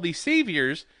have all these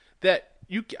saviors that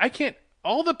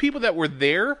all the people that were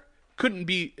there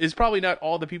is probably not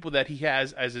all the people that he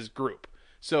has as his group.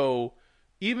 So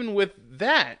even with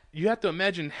that, you have to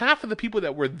imagine half of the people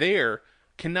that were there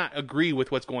cannot agree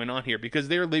with what's going on here because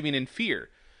they're living in fear.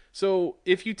 So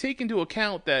if you take into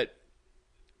account that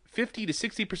 50 to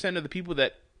 60% of the people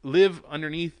that live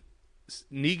underneath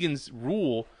Negan's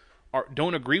rule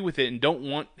don't agree with it and don't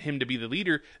want him to be the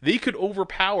leader, they could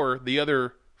overpower the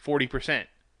other 40%.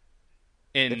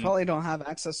 And they probably don't have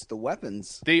access to the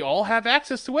weapons. They all have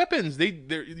access to weapons.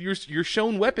 You're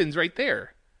shown weapons right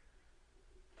there.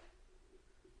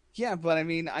 Yeah, but I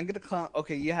mean, I'm gonna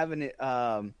okay, you have an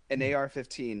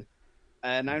AR-15,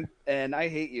 and I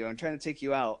hate you. I'm trying to take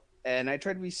you out, and I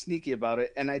try to be sneaky about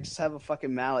it, and I just have a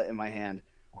fucking mallet in my hand.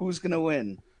 Who's gonna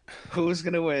win? Who's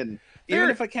gonna win? Even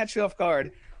if I catch you off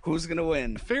guard, who's gonna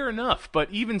win? Fair enough, but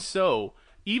even so,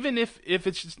 even if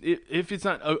it's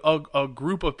not a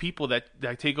group of people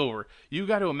that take over, you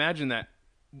got to imagine that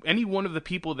any one of the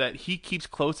people that he keeps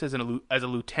close as a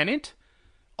lieutenant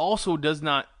also does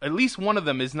not, at least one of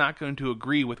them is not going to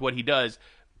agree with what he does.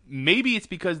 Maybe it's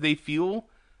because they feel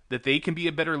that they can be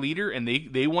a better leader and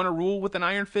they want to rule with an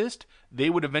iron fist. They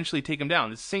would eventually take him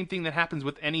down. It's the same thing that happens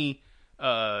with any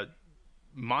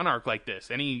monarch like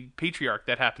this, any patriarch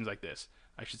that happens like this.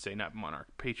 I should say not monarch,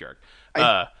 patriarch.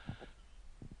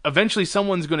 Eventually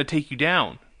someone's going to take you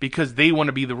down because they want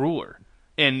to be the ruler.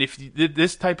 And if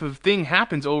this type of thing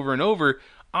happens over and over,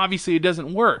 obviously it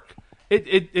doesn't work.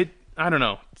 I don't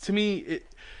know. To me,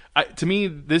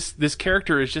 this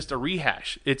character is just a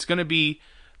rehash. It's going to be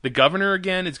the governor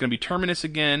again. It's going to be Terminus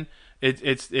again.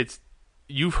 It's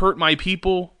you've hurt my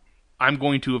people. I'm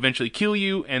going to eventually kill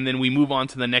you, and then we move on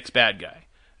to the next bad guy.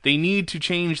 They need to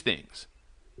change things.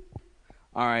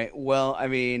 All right. Well, I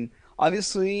mean,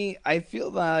 obviously, I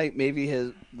feel like maybe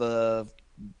I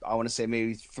want to say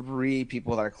maybe 3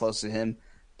 people that are close to him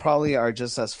probably are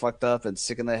just as fucked up and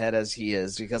sick in the head as he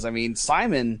is. Because, I mean,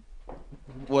 Simon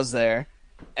was there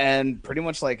and pretty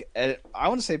much like, I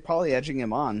want to say probably edging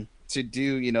him on to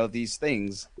do, these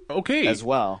things. Okay. As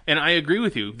well. And I agree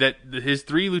with you that his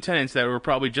 3 lieutenants that were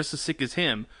probably just as sick as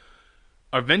him,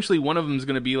 eventually one of them is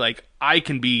going to be like, I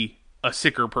can be a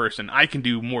sicker person. I can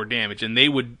do more damage. And they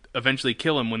would eventually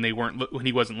kill him when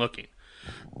he wasn't looking.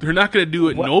 They're not going to do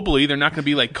it nobly. They're not going to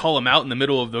be like, call him out in the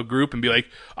middle of the group and be like,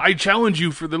 I challenge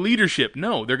you for the leadership.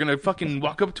 No, they're going to fucking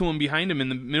walk up to him behind him in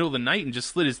the middle of the night and just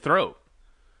slit his throat.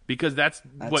 Because that's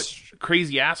what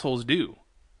crazy assholes do.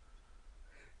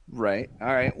 Right. All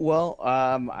right. Well,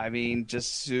 I mean,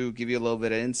 just to give you a little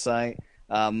bit of insight,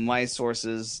 my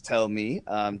sources tell me,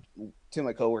 2 of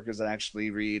my coworkers that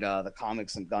actually read the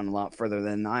comics and gone a lot further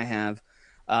than I have.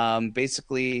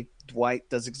 Basically, Dwight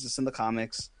does exist in the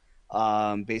comics.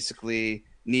 Basically,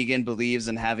 Negan believes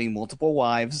in having multiple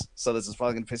wives, so this is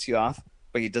probably going to piss you off,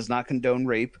 but he does not condone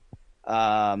rape.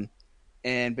 And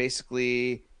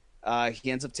basically,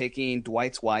 he ends up taking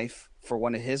Dwight's wife for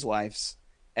one of his wives,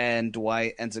 and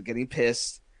Dwight ends up getting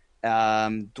pissed.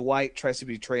 Dwight tries to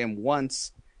betray him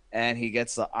once, and he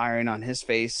gets the iron on his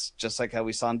face, just like how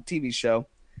we saw in the TV show.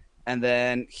 And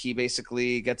then he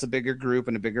basically gets a bigger group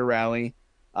and a bigger rally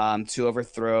to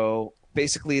overthrow.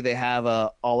 Basically, they have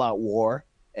a all-out war,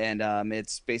 and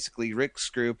it's basically Rick's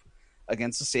group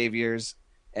against the Saviors,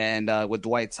 and with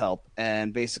Dwight's help.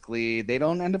 And basically, they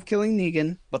don't end up killing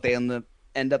Negan, but they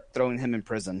end up throwing him in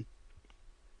prison.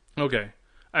 Okay.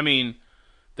 I mean,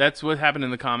 that's what happened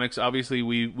in the comics. Obviously,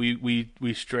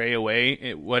 we stray away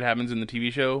at what happens in the TV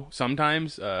show.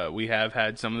 Sometimes we have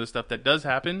had some of the stuff that does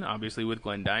happen, obviously with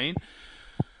Glenn dying.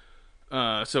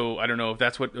 So I don't know if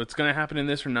that's what's going to happen in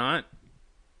this or not.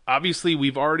 Obviously,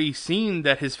 we've already seen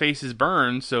that his face is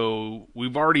burned, so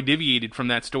we've already deviated from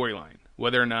that storyline,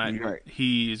 whether or not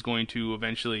he is going to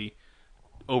eventually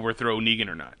overthrow Negan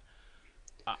or not.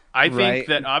 I think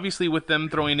that obviously with them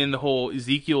throwing in the whole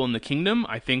Ezekiel in the kingdom,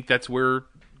 I think that's where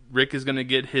Rick is going to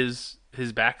get his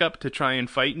backup to try and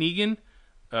fight Negan,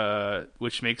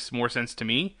 which makes more sense to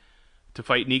me. To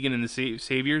fight Negan and the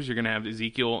Saviors, you're going to have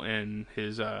Ezekiel and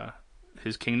his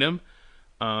kingdom.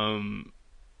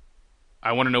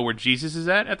 I want to know where Jesus is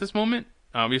at this moment.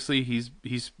 Obviously,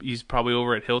 he's probably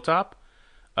over at Hilltop.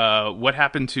 What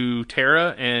happened to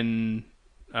Tara and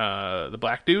the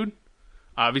black dude?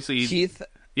 Obviously, Heath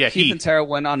Heath and Tara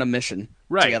went on a mission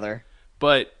together.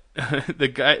 But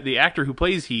the actor who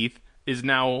plays Heath is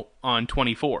now on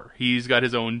 24. He's got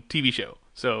his own TV show.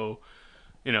 So,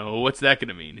 what's that going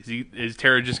to mean? Is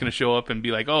Tara just going to show up and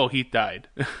be like, "Oh, Heath died"?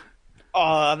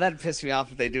 Oh, that'd piss me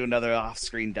off if they do another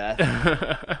off-screen death.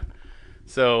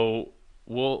 So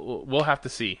we'll have to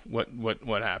see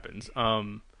what happens.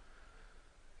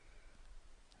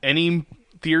 Any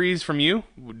theories from you?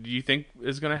 What do you think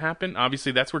is going to happen?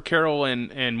 Obviously, that's where Carol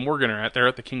and Morgan are at. They're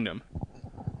at the kingdom.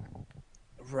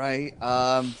 Right.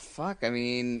 Fuck. I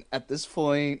mean, at this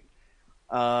point,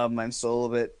 I'm still a little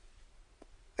bit.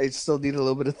 I still need a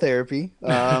little bit of therapy.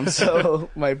 So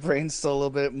my brain's still a little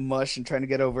bit mush and trying to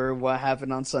get over what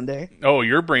happened on Sunday. Oh,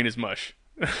 your brain is mush.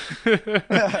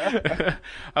 I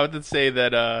would say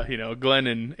that Glenn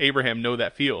and Abraham know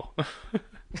that feel.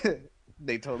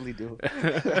 They totally do.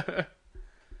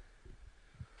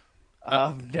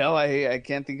 No, I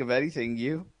can't think of anything.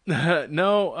 You?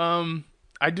 No.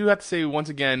 I do have to say once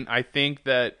again, I think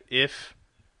that if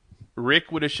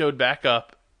Rick would have showed back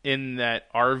up in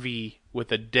that RV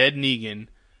with a dead Negan,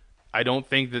 I don't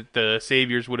think that the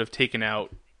Saviors would have taken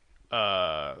out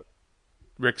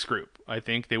Rick's group. I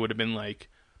think they would have been like,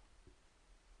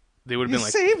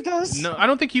 saved us. No, I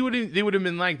don't think they would have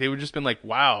been like, they would have just been like,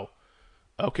 wow,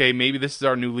 okay, maybe this is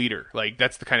our new leader. Like,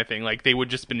 that's the kind of thing. Like, they would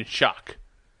just been in shock.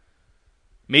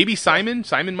 Maybe Simon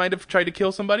might have tried to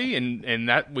kill somebody, and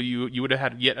that you would have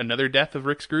had yet another death of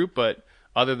Rick's group. But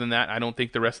other than that, I don't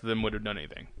think the rest of them would have done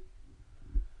anything.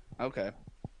 Okay.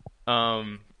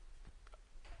 I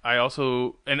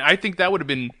think that would have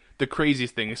been the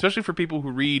craziest thing, especially for people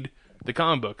who read the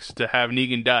comic books, to have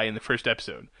Negan die in the first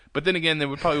episode. But then again, there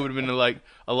would have been like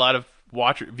a lot of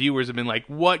viewers have been like,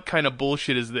 "What kind of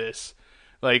bullshit is this?"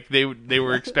 Like they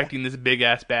were expecting this big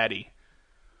ass baddie.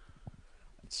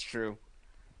 It's true.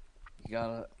 You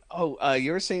gotta. Oh,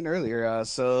 you were saying earlier,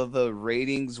 so the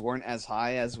ratings weren't as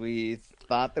high as we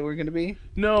thought they were going to be?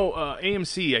 No,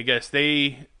 AMC, I guess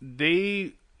they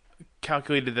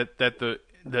calculated that the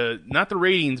not the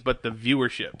ratings but the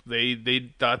viewership.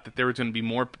 They thought that there was going to be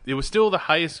more. It was still the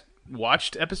highest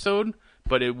watched episode,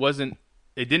 but it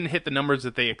didn't hit the numbers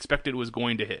that they expected it was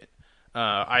going to hit.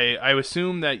 I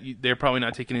assume that they're probably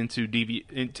not taking into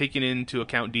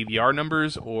account DVR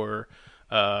numbers or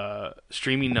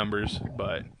streaming numbers,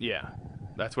 but yeah,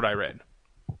 that's what I read.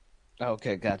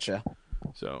 Okay, gotcha.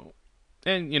 So,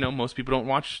 and most people don't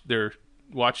watch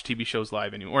TV shows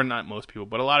live anymore, or not most people,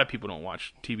 but a lot of people don't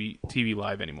watch TV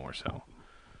live anymore. So,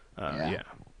 yeah.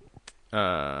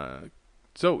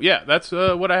 So yeah, that's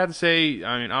what I have to say.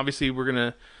 I mean, obviously we're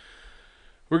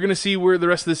gonna see where the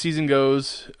rest of the season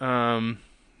goes.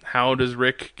 How does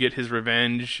Rick get his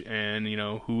revenge, and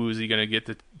who is he gonna get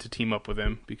to team up with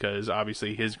him? Because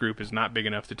obviously his group is not big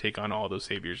enough to take on all those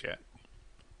Saviors yet.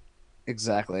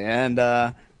 Exactly, and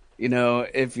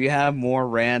if you have more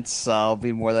rants, I'll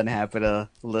be more than happy to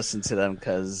listen to them.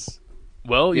 Because,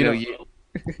 well,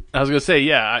 I was gonna say,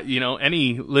 yeah,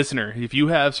 any listener, if you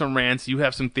have some rants, you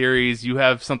have some theories, you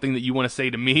have something that you want to say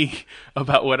to me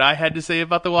about what I had to say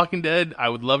about The Walking Dead, I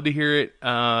would love to hear it.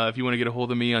 If you want to get a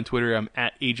hold of me on Twitter, I'm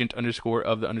at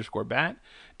 @agent_of_the_bat.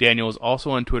 Daniel is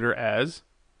also on Twitter as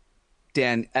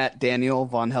at Daniel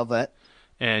Von Helvet.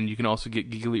 And you can also get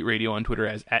Geek Elite Radio on Twitter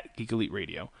as @Geek Elite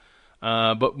Radio.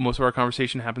 But most of our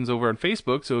conversation happens over on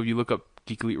Facebook, so if you look up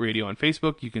Geek Elite Radio on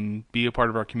Facebook, you can be a part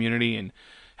of our community and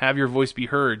have your voice be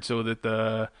heard so that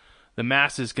the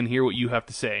masses can hear what you have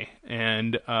to say.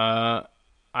 And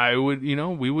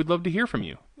we would love to hear from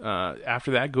you. After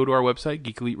that, go to our website,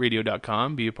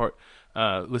 geekeliteradio.com, be a part,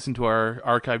 listen to our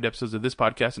archived episodes of this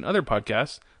podcast and other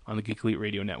podcasts on the Geek Elite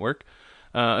Radio Network,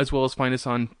 as well as find us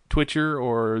on Twitcher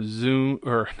or Zoom,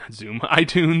 or not Zoom,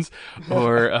 iTunes,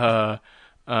 or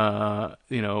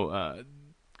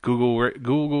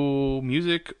Google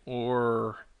Music,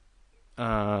 or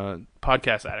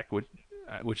Podcast Addict,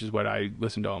 which is what I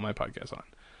listen to all my podcasts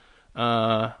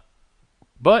on.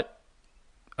 But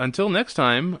until next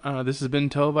time, this has been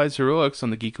Televised Heroics on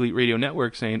the Geek Elite Radio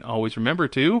Network, saying always remember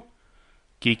to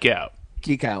geek out.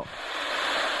 Geek out.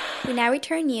 We now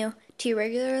return you to your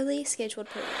regularly scheduled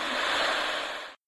program.